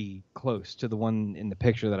very close to the one in the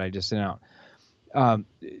picture that I just sent out.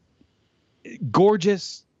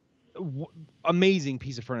 Gorgeous, amazing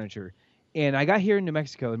piece of furniture. And I got here in New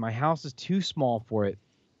Mexico, and my house is too small for it.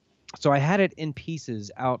 So I had it in pieces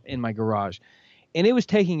out in my garage. And it was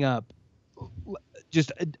taking up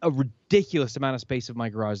just a ridiculous amount of space of my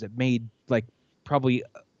garage that made like probably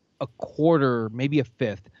a quarter, maybe a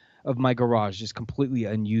fifth of my garage just completely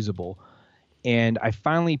unusable. And I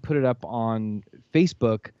finally put it up on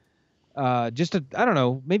Facebook I don't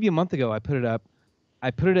know, maybe a month ago I put it up.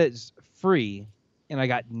 I put it as free and I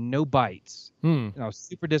got no bites. And I was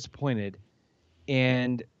super disappointed.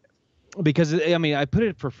 And because I put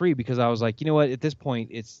it for free because I was like, you know what, at this point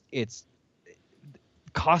it's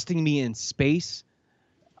costing me in space.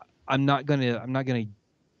 I'm not gonna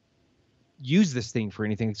use this thing for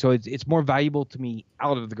anything. So it's more valuable to me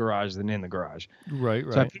out of the garage than in the garage. Right.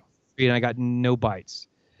 So I put it for free and I got no bites.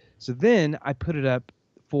 So then I put it up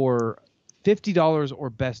for $50 or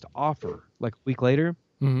best offer. Like a week later,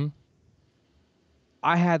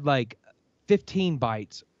 I had like 15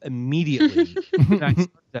 bites immediately. And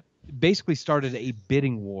I basically started a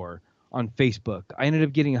bidding war on Facebook. I ended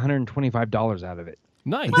up getting $125 out of it.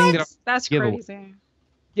 Nice. That's crazy.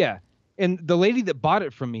 Yeah. And the lady that bought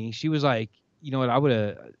it from me, she was like, you know what, I would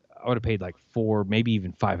have paid like $400, maybe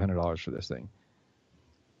even $500 for this thing.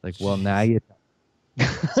 Like, well, now you.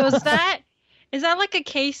 So is that like a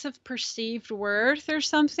case of perceived worth or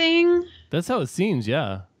something? That's how it seems.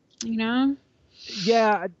 Yeah. You know.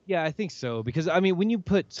 Yeah, I think so. Because I mean, when you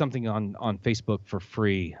put something on Facebook for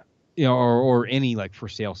free, you know, or any like for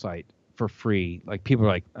sale site for free, like people are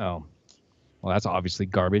like, oh, well, that's obviously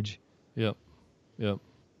garbage. Yep.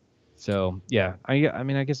 So yeah, I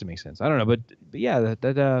mean, I guess it makes sense. I don't know, but yeah,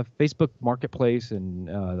 that Facebook Marketplace and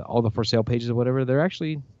all the for sale pages or whatever, it's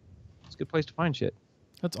a good place to find shit.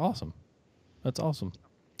 That's awesome. The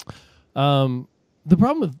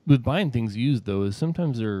problem with buying things used though is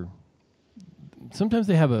sometimes they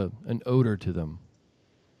have an odor to them.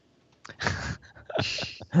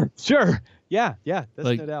 Sure. Yeah. That's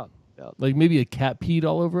like, no doubt. Like maybe a cat peed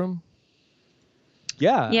all over them.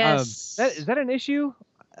 Yeah. Yes. Is that an issue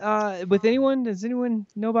with anyone? Does anyone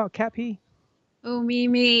know about cat pee? Oh,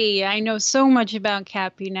 me. I know so much about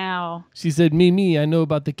Cappy now. She said, me, I know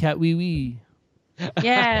about the cat wee wee.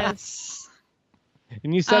 Yes.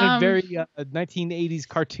 And you sounded very 1980s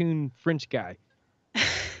cartoon French guy.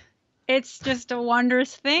 It's just a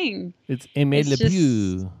wondrous thing. It's Aimé Le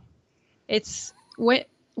Pew. It's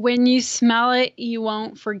when you smell it, you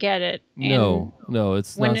won't forget it. No,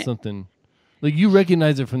 it's not something like you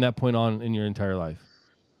recognize it from that point on in your entire life.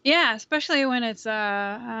 Yeah, especially when it's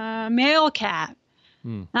a male cat.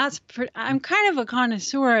 I'm kind of a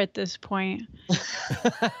connoisseur at this point.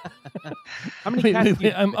 How many cats?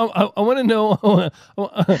 Wait, I want to know.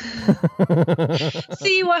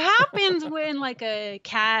 See what happens when like a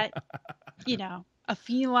cat, a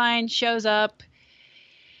feline shows up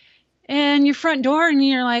and your front door, and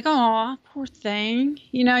you're like, oh, poor thing.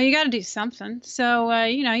 You got to do something. So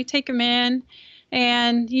you take them in.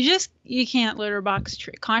 And you can't litter box,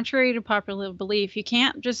 contrary to popular belief, you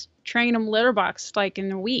can't just train them litter box like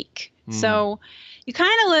in a week. So you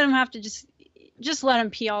kind of let them have to just let them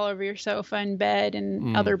pee all over your sofa and bed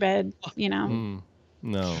and other bed, No.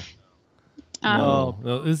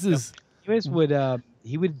 This is. Amos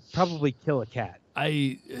he would probably kill a cat.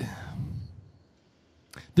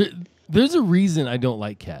 There's a reason I don't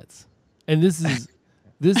like cats, and this is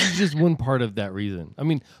just one part of that reason. I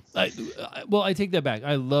mean, I take that back.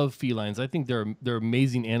 I love felines. I think they're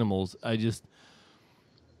amazing animals. I'd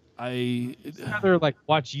rather like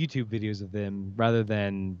watch YouTube videos of them rather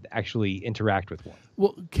than actually interact with one.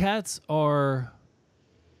 Well, cats they're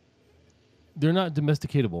not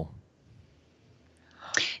domesticatable.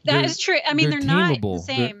 That is true. I mean, they're not tameable.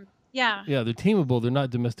 The same. Yeah, they're tameable. They're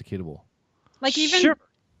not domesticatable. Like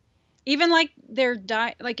even like their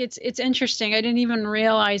diet, like it's interesting. I didn't even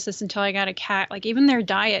realize this until I got a cat. Like even their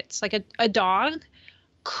diets, like a dog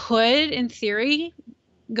could, in theory,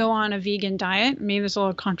 go on a vegan diet. Maybe it's a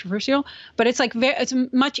little controversial, but it's like it's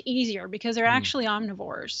much easier because they're actually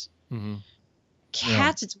omnivores. Mm-hmm.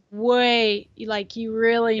 Cats, it's way like you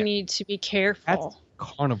really need to be careful. Cats,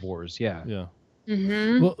 carnivores, yeah.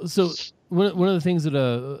 Mm-hmm. Well, so one of the things that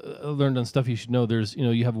I learned on Stuff You Should Know, there's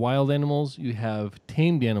you have wild animals, you have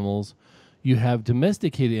tamed animals, you have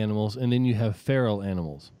domesticated animals, and then you have feral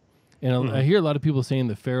animals. And I hear a lot of people saying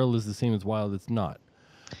that feral is the same as wild. It's not.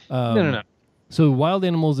 No. So wild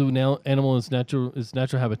animals, animal is natural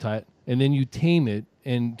habitat, and then you tame it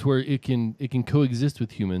and to where it can coexist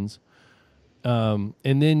with humans. And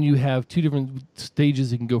then you have two different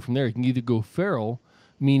stages it can go from there. It can either go feral,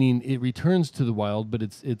 meaning it returns to the wild, but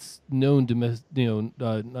it's known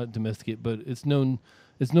not domesticate, but it's known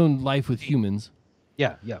life with humans.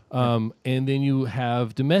 Yeah. And then you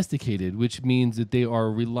have domesticated, which means that they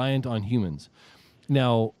are reliant on humans.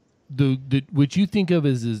 Now, the what you think of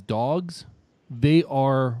as dogs, they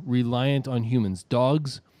are reliant on humans.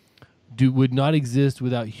 Dogs would not exist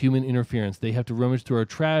without human interference. They have to rummage through our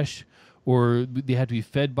trash, or they have to be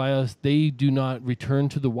fed by us. They do not return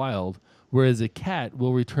to the wild. Whereas a cat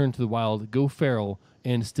will return to the wild, go feral,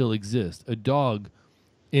 and still exist. A dog,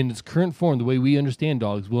 in its current form, the way we understand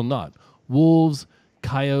dogs, will not. Wolves,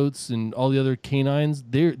 coyotes, and all the other canines,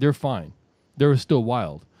 they're fine. They're still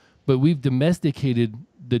wild. But we've domesticated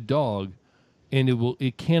the dog, and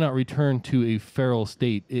it cannot return to a feral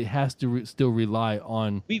state. It has to still rely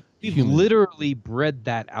on We've literally bred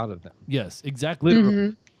that out of them. Yes,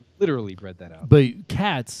 exactly. Literally bred that out. But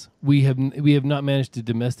cats, we have not managed to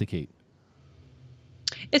domesticate.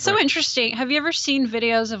 It's so interesting. Have you ever seen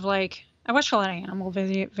videos of like, I watch a lot of animal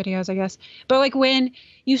videos, I guess, but like when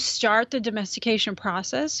you start the domestication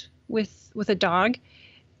process with a dog,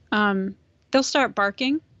 they'll start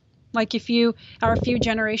barking. Like if you are a few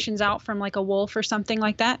generations out from like a wolf or something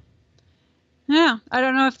like that. Yeah, I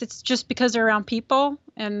don't know if it's just because they're around people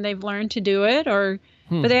and they've learned to do it,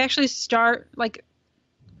 but they actually start like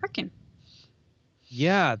barking.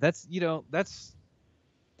 Yeah, that's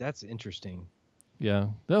interesting. Yeah,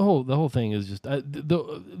 the whole thing is just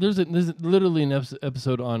there's literally an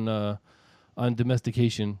episode on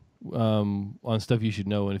domestication on Stuff You Should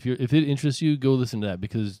Know, and if it interests you, go listen to that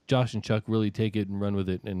because Josh and Chuck really take it and run with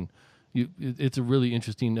it, and it's a really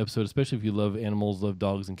interesting episode, especially if you love animals, love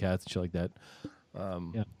dogs and cats and shit like that.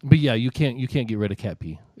 But yeah, you can't get rid of cat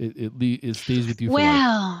pee. It stays with you.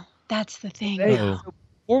 Well, that's the thing. So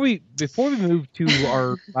before we move to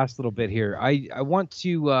our last little bit here, I want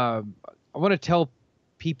to tell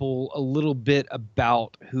people a little bit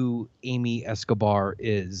about who Amy Escobar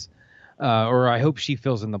is, or I hope she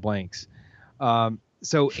fills in the blanks.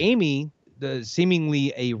 So Amy,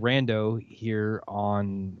 seemingly a rando here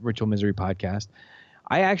on Ritual Misery Podcast,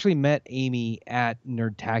 I actually met Amy at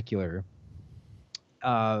Nerdtacular.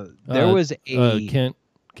 There was a Kent.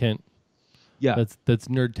 Yeah. That's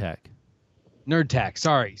nerd tack. Nerd tack.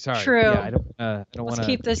 Sorry. True. Yeah, I don't want to.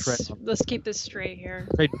 Let's keep this straight here.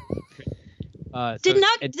 Did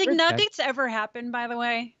nuggets ever happen, by the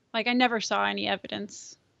way? Like, I never saw any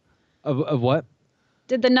evidence. Of what?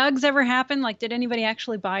 Did the nugs ever happen? Like, did anybody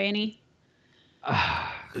actually buy any?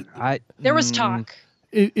 There was talk.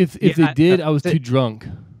 If they did, I was too drunk.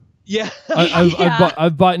 Yeah.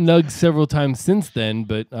 I've bought nugs several times since then,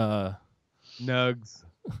 but nugs.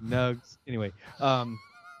 Anyway,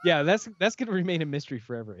 yeah, that's gonna remain a mystery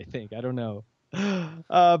forever. I think. I don't know.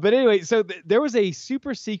 But anyway, so there was a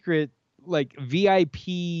super secret, like,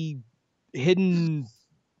 VIP hidden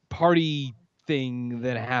party thing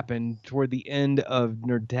that happened toward the end of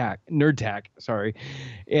Nerd Tack, sorry.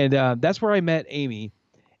 And that's where I met Amy,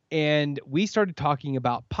 and we started talking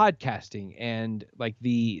about podcasting and like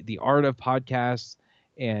the art of podcasts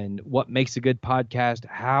and what makes a good podcast.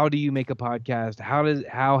 How do you make a podcast?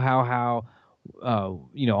 How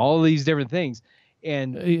all of these different things.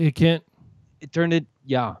 And it turned it.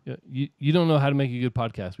 Yeah. You don't know how to make a good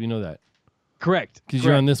podcast. We know that. Correct. Because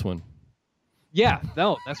you're on this one. Yeah,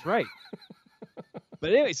 no, that's right.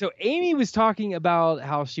 But anyway, so Amy was talking about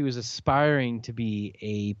how she was aspiring to be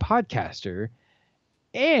a podcaster,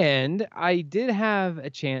 and I did have a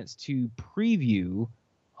chance to preview,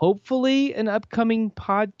 hopefully, an upcoming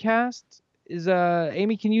podcast. Is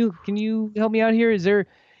Amy, can you help me out here? Is there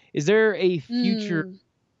a future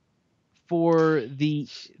for the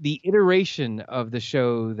iteration of the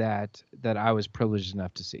show that I was privileged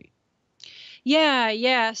enough to see?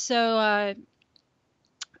 Yeah. So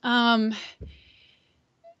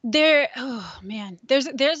there's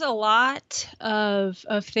a lot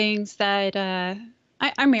of things that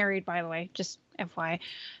I'm married, by the way, just FYI,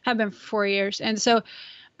 have been for 4 years, and so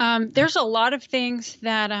there's a lot of things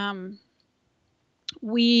that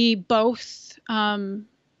we both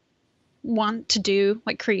want to do,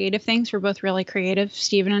 like creative things. We're both really creative,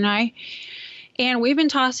 Steven and I, and we've been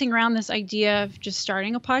tossing around this idea of just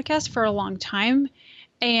starting a podcast for a long time,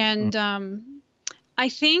 and I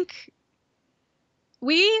think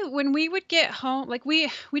when we would get home, like we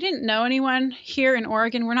didn't know anyone here in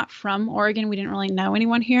Oregon. We're not from Oregon. We didn't really know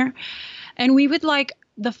anyone here. And we would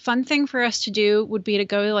the fun thing for us to do would be to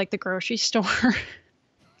go to like the grocery store. I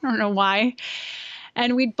don't know why.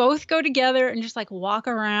 And we'd both go together and just like walk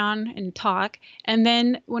around and talk. And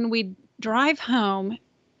then when we'd drive home,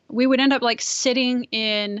 we would end up like sitting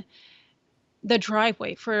in the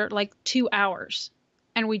driveway for like 2 hours,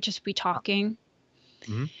 and we'd just be talking.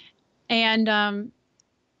 Mm-hmm. And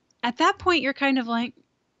at that point, you're kind of like,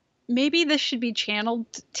 maybe this should be channeled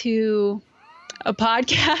to a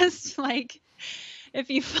podcast. Like, if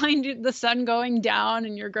you find the sun going down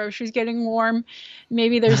and your groceries getting warm,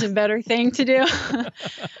 maybe there's a better thing to do.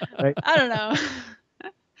 Right. I don't know.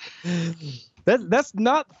 That's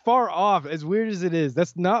not far off, as weird as it is.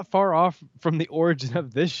 That's not far off from the origin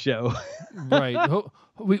of this show. Right.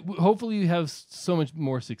 Hopefully you have so much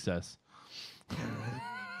more success.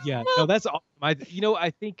 Yeah, no, that's awesome. I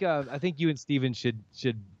think you and Steven should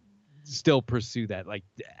still pursue that. Like,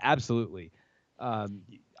 absolutely.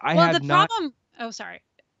 Problem. Oh, sorry.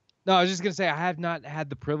 No, I was just gonna say I have not had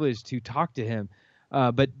the privilege to talk to him,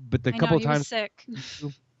 but the couple he times was sick.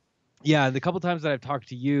 Yeah, the couple times that I've talked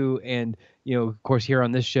to you, and of course here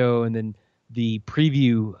on this show, and then the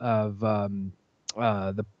preview of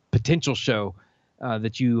the potential show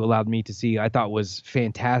that you allowed me to see, I thought was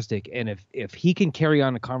fantastic. And if he can carry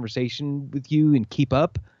on a conversation with you and keep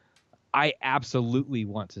up, I absolutely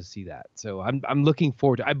want to see that. So I'm looking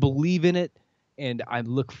forward to. I believe in it, and I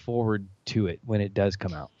look forward to it when it does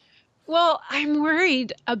come out. Well, I'm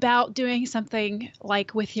worried about doing something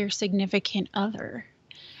like with your significant other,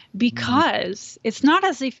 because it's not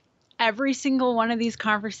as if every single one of these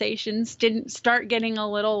conversations didn't start getting a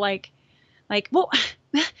little like, well,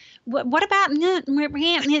 what about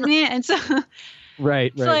and so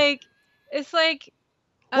right. It's like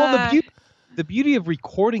well, the beauty of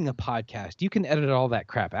recording a podcast, you can edit all that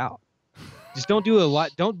crap out. Just don't do a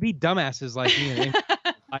lot. Don't be dumbasses like me.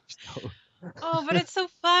 Oh, but it's so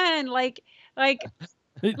fun. Like what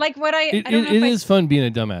it is fun being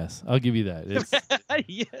a dumbass. I'll give you that.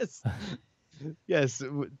 Yes.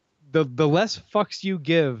 The less fucks you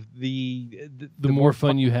give, the more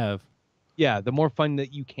fun you have. Yeah, the more fun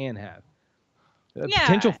that you can have.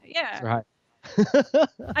 Potential are high.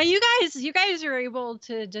 You guys are able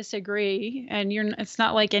to disagree, and it's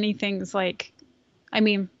not like anything's like, I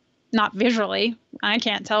mean, not visually. I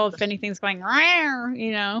can't tell if anything's going,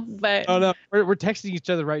 but. Oh no, we're texting each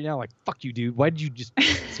other right now, like, fuck you, dude. Why did you just?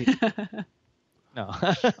 No.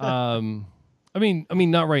 I mean,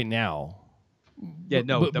 not right now. Yeah,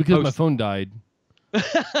 no, the because my post. phone died.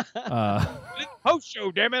 Post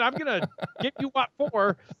show, damn it! I'm gonna give you what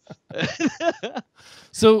for.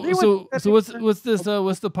 So what's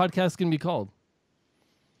the podcast gonna be called?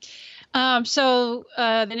 So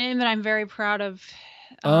the name that I'm very proud of.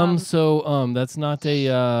 That's not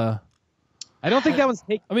a. I don't think that one's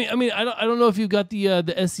taken. I mean, I don't know if you got the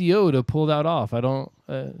SEO to pull that off. I don't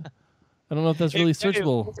know if that's really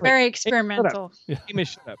searchable. It's very experimental. Amos,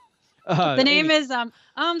 shut up. The name is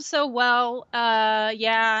so well.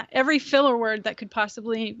 Yeah, every filler word that could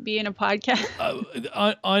possibly be in a podcast.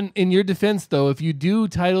 In your defense, though, if you do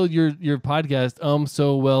title your podcast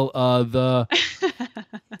so well,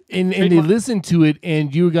 and they listen to it,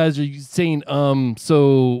 and you guys are saying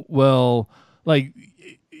so well, like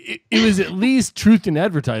it was at least truth in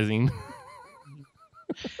advertising.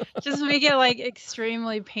 Just make it like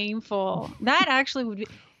extremely painful. That actually would be,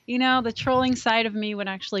 the trolling side of me would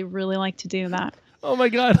actually really like to do that. Oh my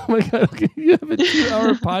god! Okay, you have a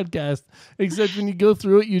 2-hour podcast, except when you go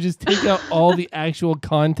through it, you just take out all the actual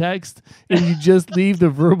context and you just leave the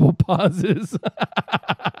verbal pauses.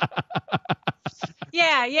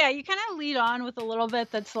 Yeah, you kind of lead on with a little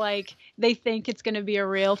bit that's like they think it's going to be a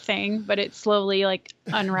real thing, but it slowly like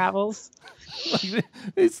unravels. Like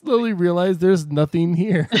they slowly realize there's nothing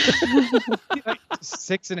here. Like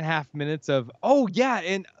 6.5 minutes of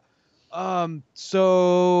and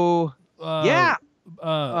so yeah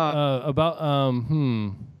about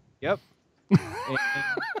yep.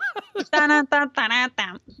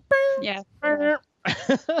 Yeah.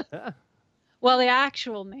 Well, the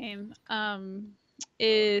actual name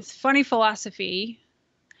is Funny Philosophy,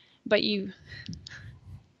 but I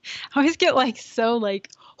always get like so like,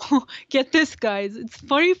 oh, get this, guys, it's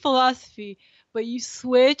Funny Philosophy, but you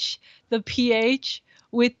switch the PH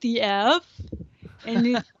with the F, and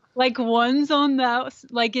it's like one's on that,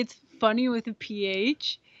 like it's funny with a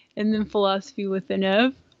PH, and then philosophy with an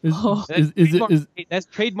F. That's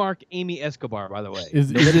trademark Amy Escobar, by the way.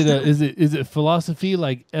 Is it philosophy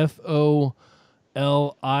like FOLISIFY?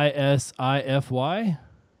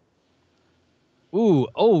 Ooh,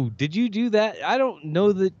 oh, did you do that? I don't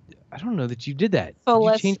know that you did that. Did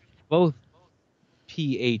you change both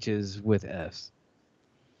PHs with S?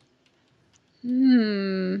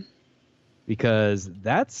 Because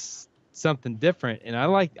that's something different, and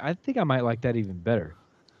I think I might like that even better.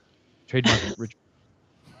 Trademark Richard.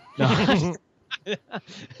 No.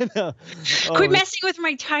 No. Quit messing with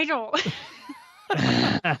my title.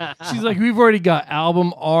 She's like, we've already got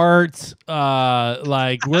album art.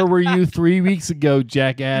 Like, where were you 3 weeks ago,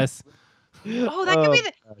 jackass? Oh, that could be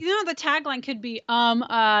the tagline could be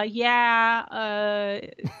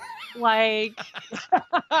like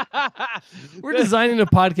we're designing a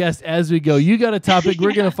podcast as we go. You got a topic,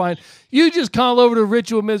 we're gonna find. You just call over to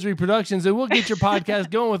Ritual Misery Productions, and we'll get your podcast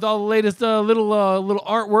going with all the latest little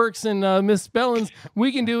artworks and misspellings.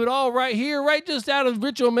 We can do it all right here, right just out of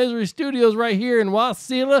Ritual Misery Studios, right here in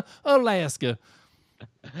Wasilla, Alaska.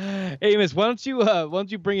 Hey, Amos, why don't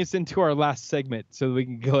you bring us into our last segment so that we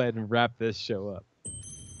can go ahead and wrap this show up?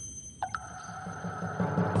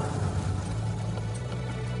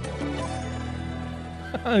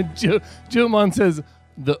 Joe Mon says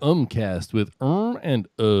the cast with and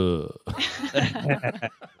All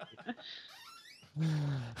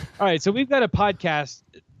right, so we've got a podcast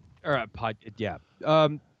or a pod. Yeah.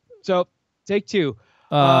 So take two.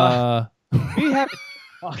 We have a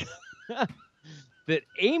talk that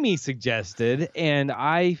Amy suggested, and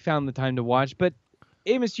I found the time to watch. But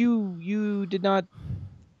Amos, you did not.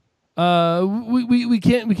 We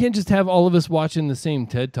can't just have all of us watching the same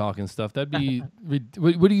TED Talk and stuff. That'd be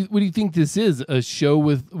what do you think this is? A show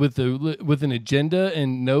with an agenda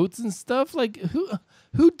and notes and stuff? Like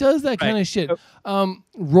who does that kind of shit?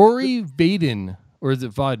 Rory Vaden, or is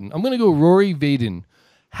it Vaden? I'm gonna go Rory Vaden.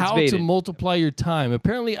 How to multiply your time.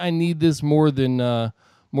 Apparently, I need this more than I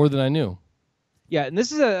knew. Yeah, and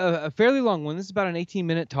this is a fairly long one. This is about an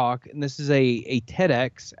 18-minute talk, and this is a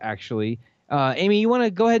TEDx actually. Amy, you want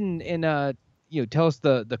to go ahead and tell us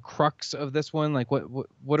the crux of this one? Like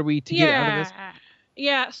what are we to get out of this?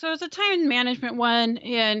 Yeah, so it's a time management one,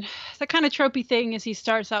 and the kind of tropey thing is he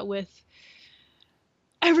starts out with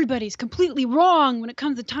everybody's completely wrong when it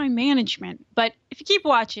comes to time management. But if you keep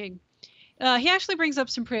watching, he actually brings up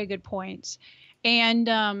some pretty good points. And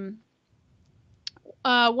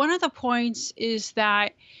one of the points is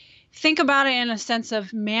that think about it in a sense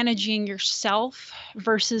of managing yourself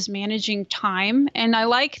versus managing time. And I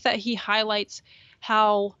like that he highlights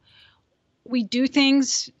how we do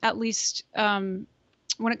things, at least when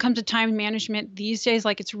it comes to time management these days.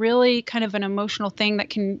 Like, it's really kind of an emotional thing that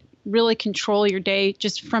can really control your day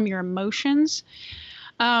just from your emotions.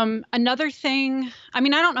 Another thing, I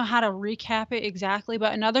mean, I don't know how to recap it exactly,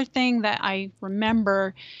 but another thing that I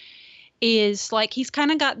remember is like he's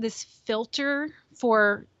kind of got this filter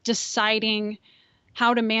for deciding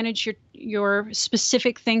how to manage your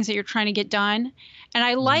specific things that you're trying to get done. And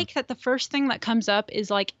I like that the first thing that comes up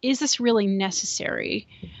is like, is this really necessary?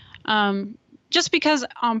 Just because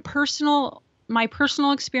on my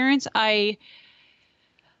personal experience, I've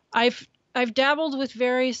dabbled with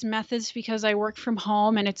various methods because I work from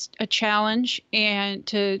home and it's a challenge and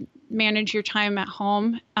to manage your time at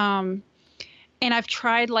home. And I've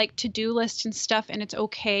tried like to-do lists and stuff and it's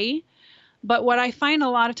okay. But what I find a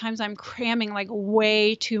lot of times I'm cramming like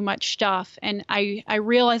way too much stuff. And I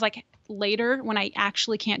realize like later when I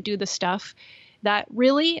actually can't do the stuff that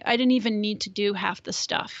really I didn't even need to do half the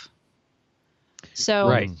stuff. So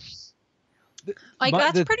Right. like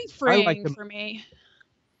that's pretty freeing for me.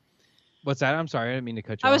 What's that? I'm sorry, I didn't mean to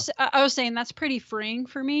cut you off. I was saying that's pretty freeing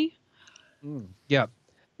for me. Yeah.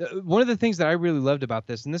 One of the things that I really loved about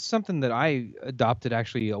this, and this is something that I adopted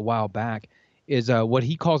actually a while back, is what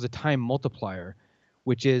he calls a time multiplier,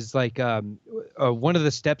 which is like one of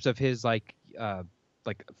the steps of his like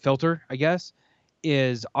filter, I guess,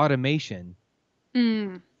 is automation.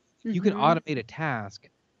 You can automate a task,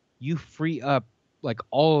 you free up like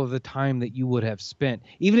all of the time that you would have spent.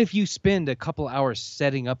 Even if you spend a couple hours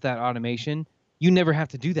setting up that automation, you never have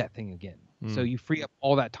to do that thing again. So you free up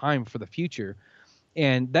all that time for the future.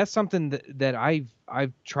 And that's something that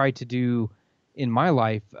I've tried to do in my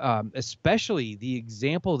life, especially the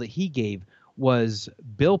example that he gave was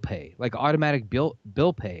bill pay, like automatic bill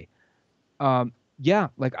pay. Yeah,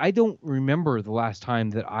 like I don't remember the last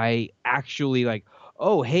time that I actually like,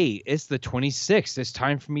 oh, hey, it's the 26th. It's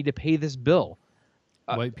time for me to pay this bill.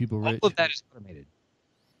 White people rich. All of that is automated.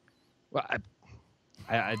 Well,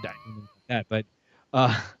 I don't know that, but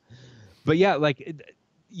yeah, like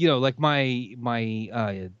like my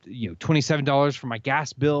 $27 for my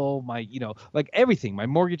gas bill, my like everything, my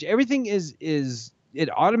mortgage, everything is it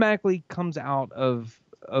automatically comes out of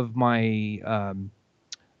my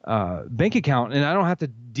bank account, and I don't have to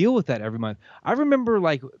deal with that every month. I remember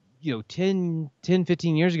like 10,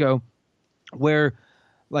 15 years ago where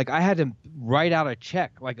like I had to write out a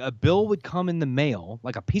check, like a bill would come in the mail,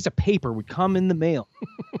 like a piece of paper would come in the mail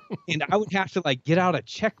and I would have to like get out a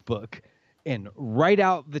checkbook and write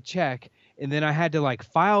out the check, and then I had to like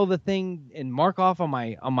file the thing and mark off on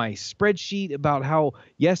my spreadsheet about how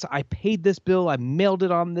yes, I paid this bill, I mailed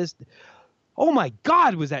it on this. Oh my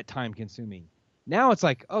God, was that time consuming? Now it's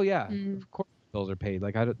like, oh yeah, of course bills are paid.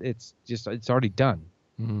 Like it's already done.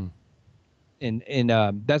 And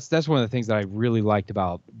that's one of the things that I really liked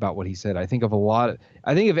about what he said. I think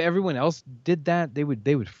if everyone else did that, they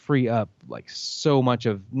would free up like so much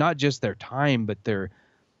of not just their time, but the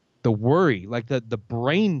worry, like the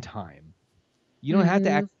brain time. You don't have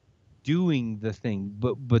to act doing the thing,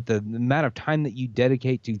 but the amount of time that you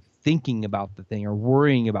dedicate to thinking about the thing or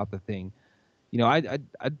worrying about the thing.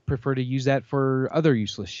 I'd prefer to use that for other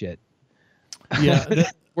useless shit. Yeah,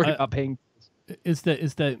 worry about paying. It's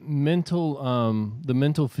that mental the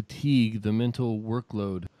mental fatigue, the mental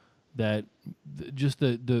workload, that just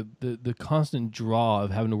the constant draw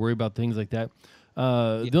of having to worry about things like that.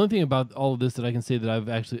 The only thing about all of this that I can say that I've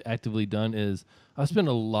actually actively done is I spent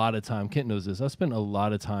a lot of time. Kent knows this. I spent a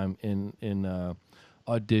lot of time in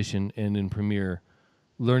Audition and in Premiere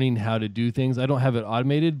learning how to do things. I don't have it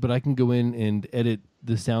automated, but I can go in and edit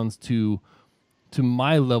the sounds to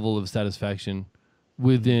my level of satisfaction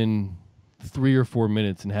within 3 or 4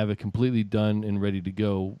 minutes and have it completely done and ready to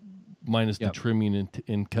go, minus the trimming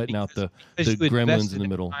and cutting out the gremlins in the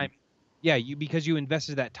middle. Yeah, because you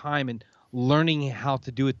invested that time in learning how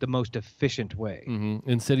to do it the most efficient way.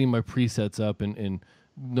 And setting my presets up and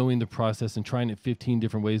knowing the process and trying it 15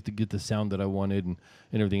 different ways to get the sound that I wanted and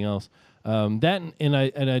everything else. I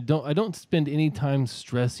don't spend any time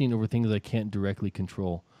stressing over things I can't directly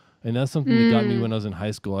control. And that's something that got me when I was in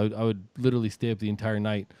high school. I would literally stay up the entire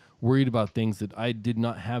night worried about things that I did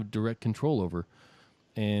not have direct control over.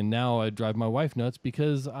 And now I drive my wife nuts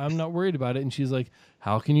because I'm not worried about it. And she's like,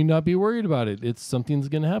 how can you not be worried about it? Something's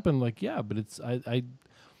going to happen. I'm like, yeah, but it's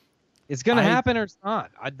going to happen or it's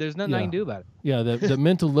not. There's nothing I can do about it. Yeah, the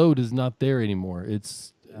mental load is not there anymore.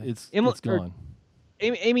 It's gone.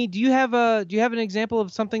 Amy, do you have an example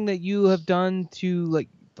of something that you have done to like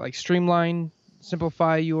streamline,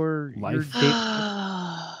 simplify your life?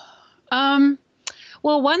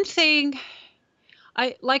 Well, one thing,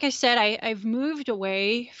 I've moved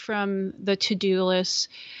away from the to-do list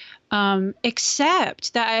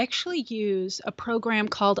Except that I actually use a program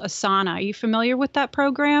called Asana. Are you familiar with that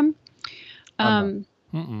program?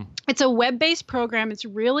 It's a web-based program. It's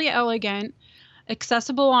really elegant,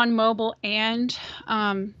 accessible on mobile and,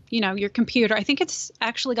 your computer. I think it's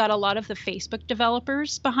actually got a lot of the Facebook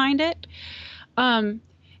developers behind it. And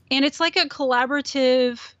it's like a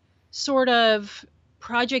collaborative sort of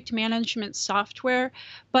project management software,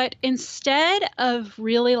 but instead of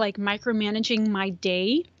really like micromanaging my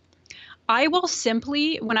day, I will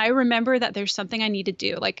simply, when I remember that there's something I need to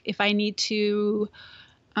do, like if I need to,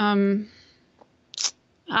 I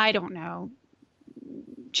don't know,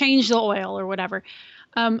 change the oil or whatever,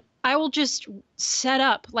 I will just set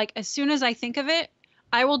up, like as soon as I think of it,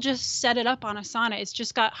 I will just set it up on Asana. It's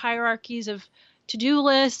just got hierarchies of to-do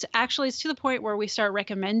lists. Actually, it's to the point where we start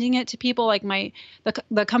recommending it to people. Like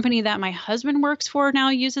the company that my husband works for now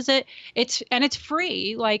uses it. It's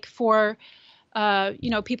free, like for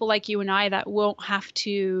people like you and I that won't have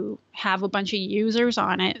to have a bunch of users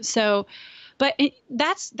on it. So, but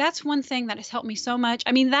that's one thing that has helped me so much.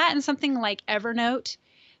 I mean, that and something like Evernote,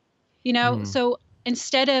 so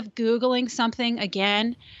instead of Googling something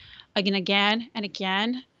again, and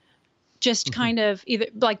again, just kind of either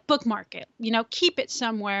like bookmark it, keep it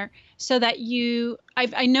somewhere so that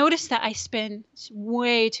I noticed that I spend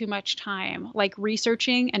way too much time like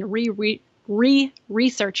researching and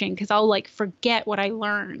researching because I'll like forget what I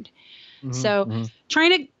learned. So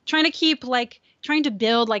trying to keep like trying to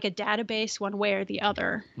build like a database one way or the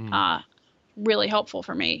other, really helpful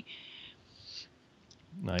for me.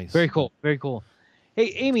 Nice. Very cool. Very cool.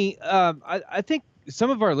 Hey, Amy, I think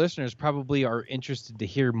some of our listeners probably are interested to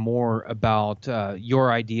hear more about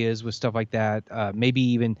your ideas with stuff like that. Maybe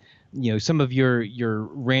even, some of your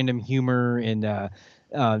random humor and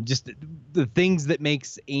just the things that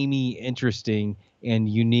makes Amy interesting and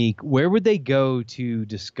unique. Where would they go to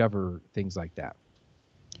discover things like that?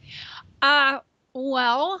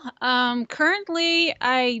 Currently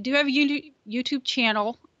I do have a YouTube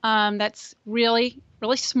channel that's really,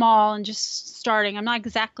 really small and just starting. I'm not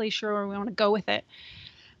exactly sure where we want to go with it,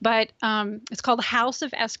 but it's called House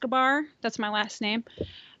of Escobar. That's my last name.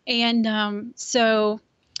 And so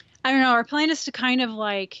I don't know, our plan is to kind of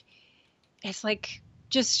like, it's like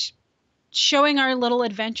just showing our little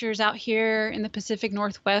adventures out here in the Pacific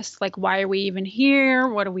Northwest. Like, why are we even here?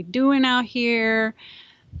 What are we doing out here?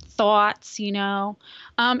 Thoughts, and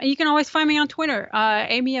you can always find me on Twitter,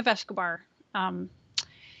 Amy of Escobar. I'm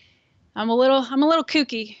a little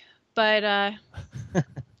kooky, but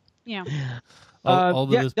all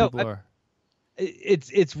those people are.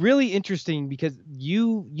 It's really interesting because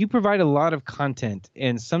you provide a lot of content,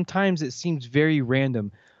 and sometimes it seems very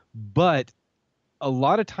random, but a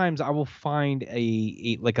lot of times I will find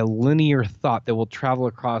a linear thought that will travel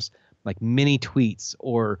across like many tweets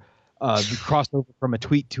or cross over from a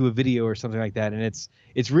tweet to a video or something like that, and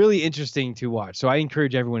it's really interesting to watch. So I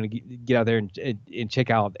encourage everyone to get out there and check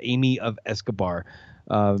out Amy of Escobar.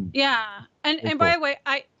 And by the way,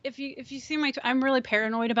 if you see I'm really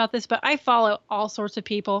paranoid about this, but I follow all sorts of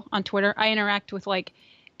people on Twitter. I interact with like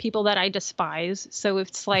people that I despise. So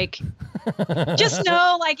it's like, just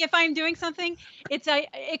know, like if I'm doing something,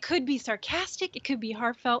 it could be sarcastic, it could be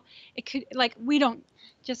heartfelt, it could like we don't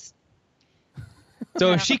just.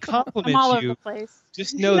 So if she compliments I'm all you, over the place.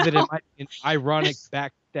 just know that it might be an ironic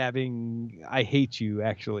backstabbing. I hate you,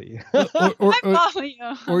 actually.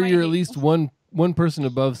 or you're at least one person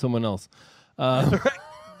above someone else. Amos,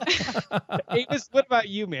 what about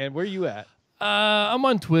you, man? Where are you at? I'm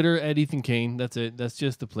on Twitter at Ethan Kane. That's it. That's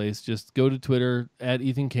just the place. Just go to Twitter at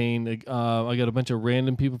Ethan Kane. I got a bunch of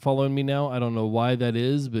random people following me now. I don't know why that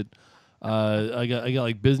is, but I got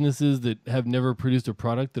like businesses that have never produced a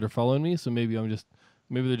product that are following me. So maybe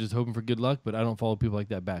they're just hoping for good luck, but I don't follow people like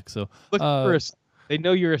that back. So they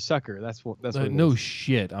know you're a sucker. That's what. No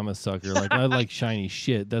shit, I'm a sucker. Like I like shiny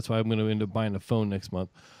shit. That's why I'm going to end up buying a phone next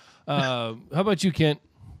month. How about you, Kent?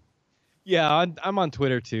 Yeah, I'm on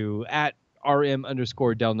Twitter too at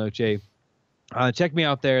RM_Del Noche. Check me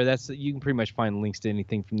out there. You can pretty much find links to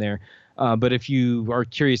anything from there. But if you are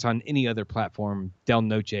curious on any other platform, Del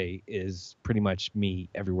Noche is pretty much me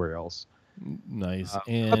everywhere else. Nice.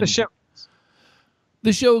 And the show.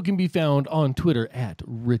 The show can be found on Twitter at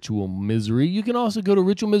Ritual Misery. You can also go to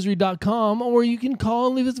ritualmisery.com, or you can call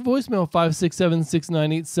and leave us a voicemail,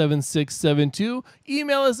 567-698-7672.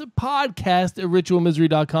 Email us at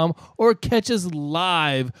podcast@ritualmisery.com, or catch us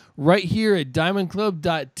live right here at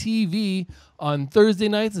diamondclub.tv on Thursday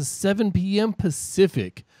nights at 7 p.m.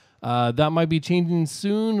 Pacific. That might be changing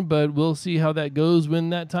soon, but we'll see how that goes when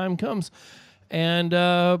that time comes. And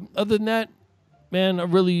other than that, man, I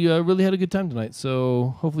really had a good time tonight.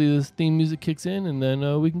 So hopefully this theme music kicks in, and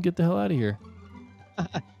then we can get the hell out of here.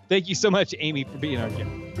 Thank you so much, Amy, for being our guest.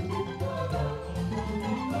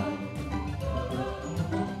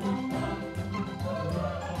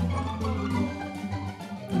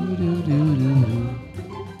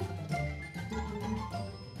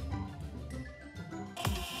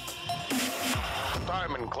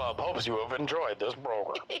 Diamond Club hopes you have enjoyed this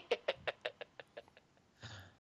program.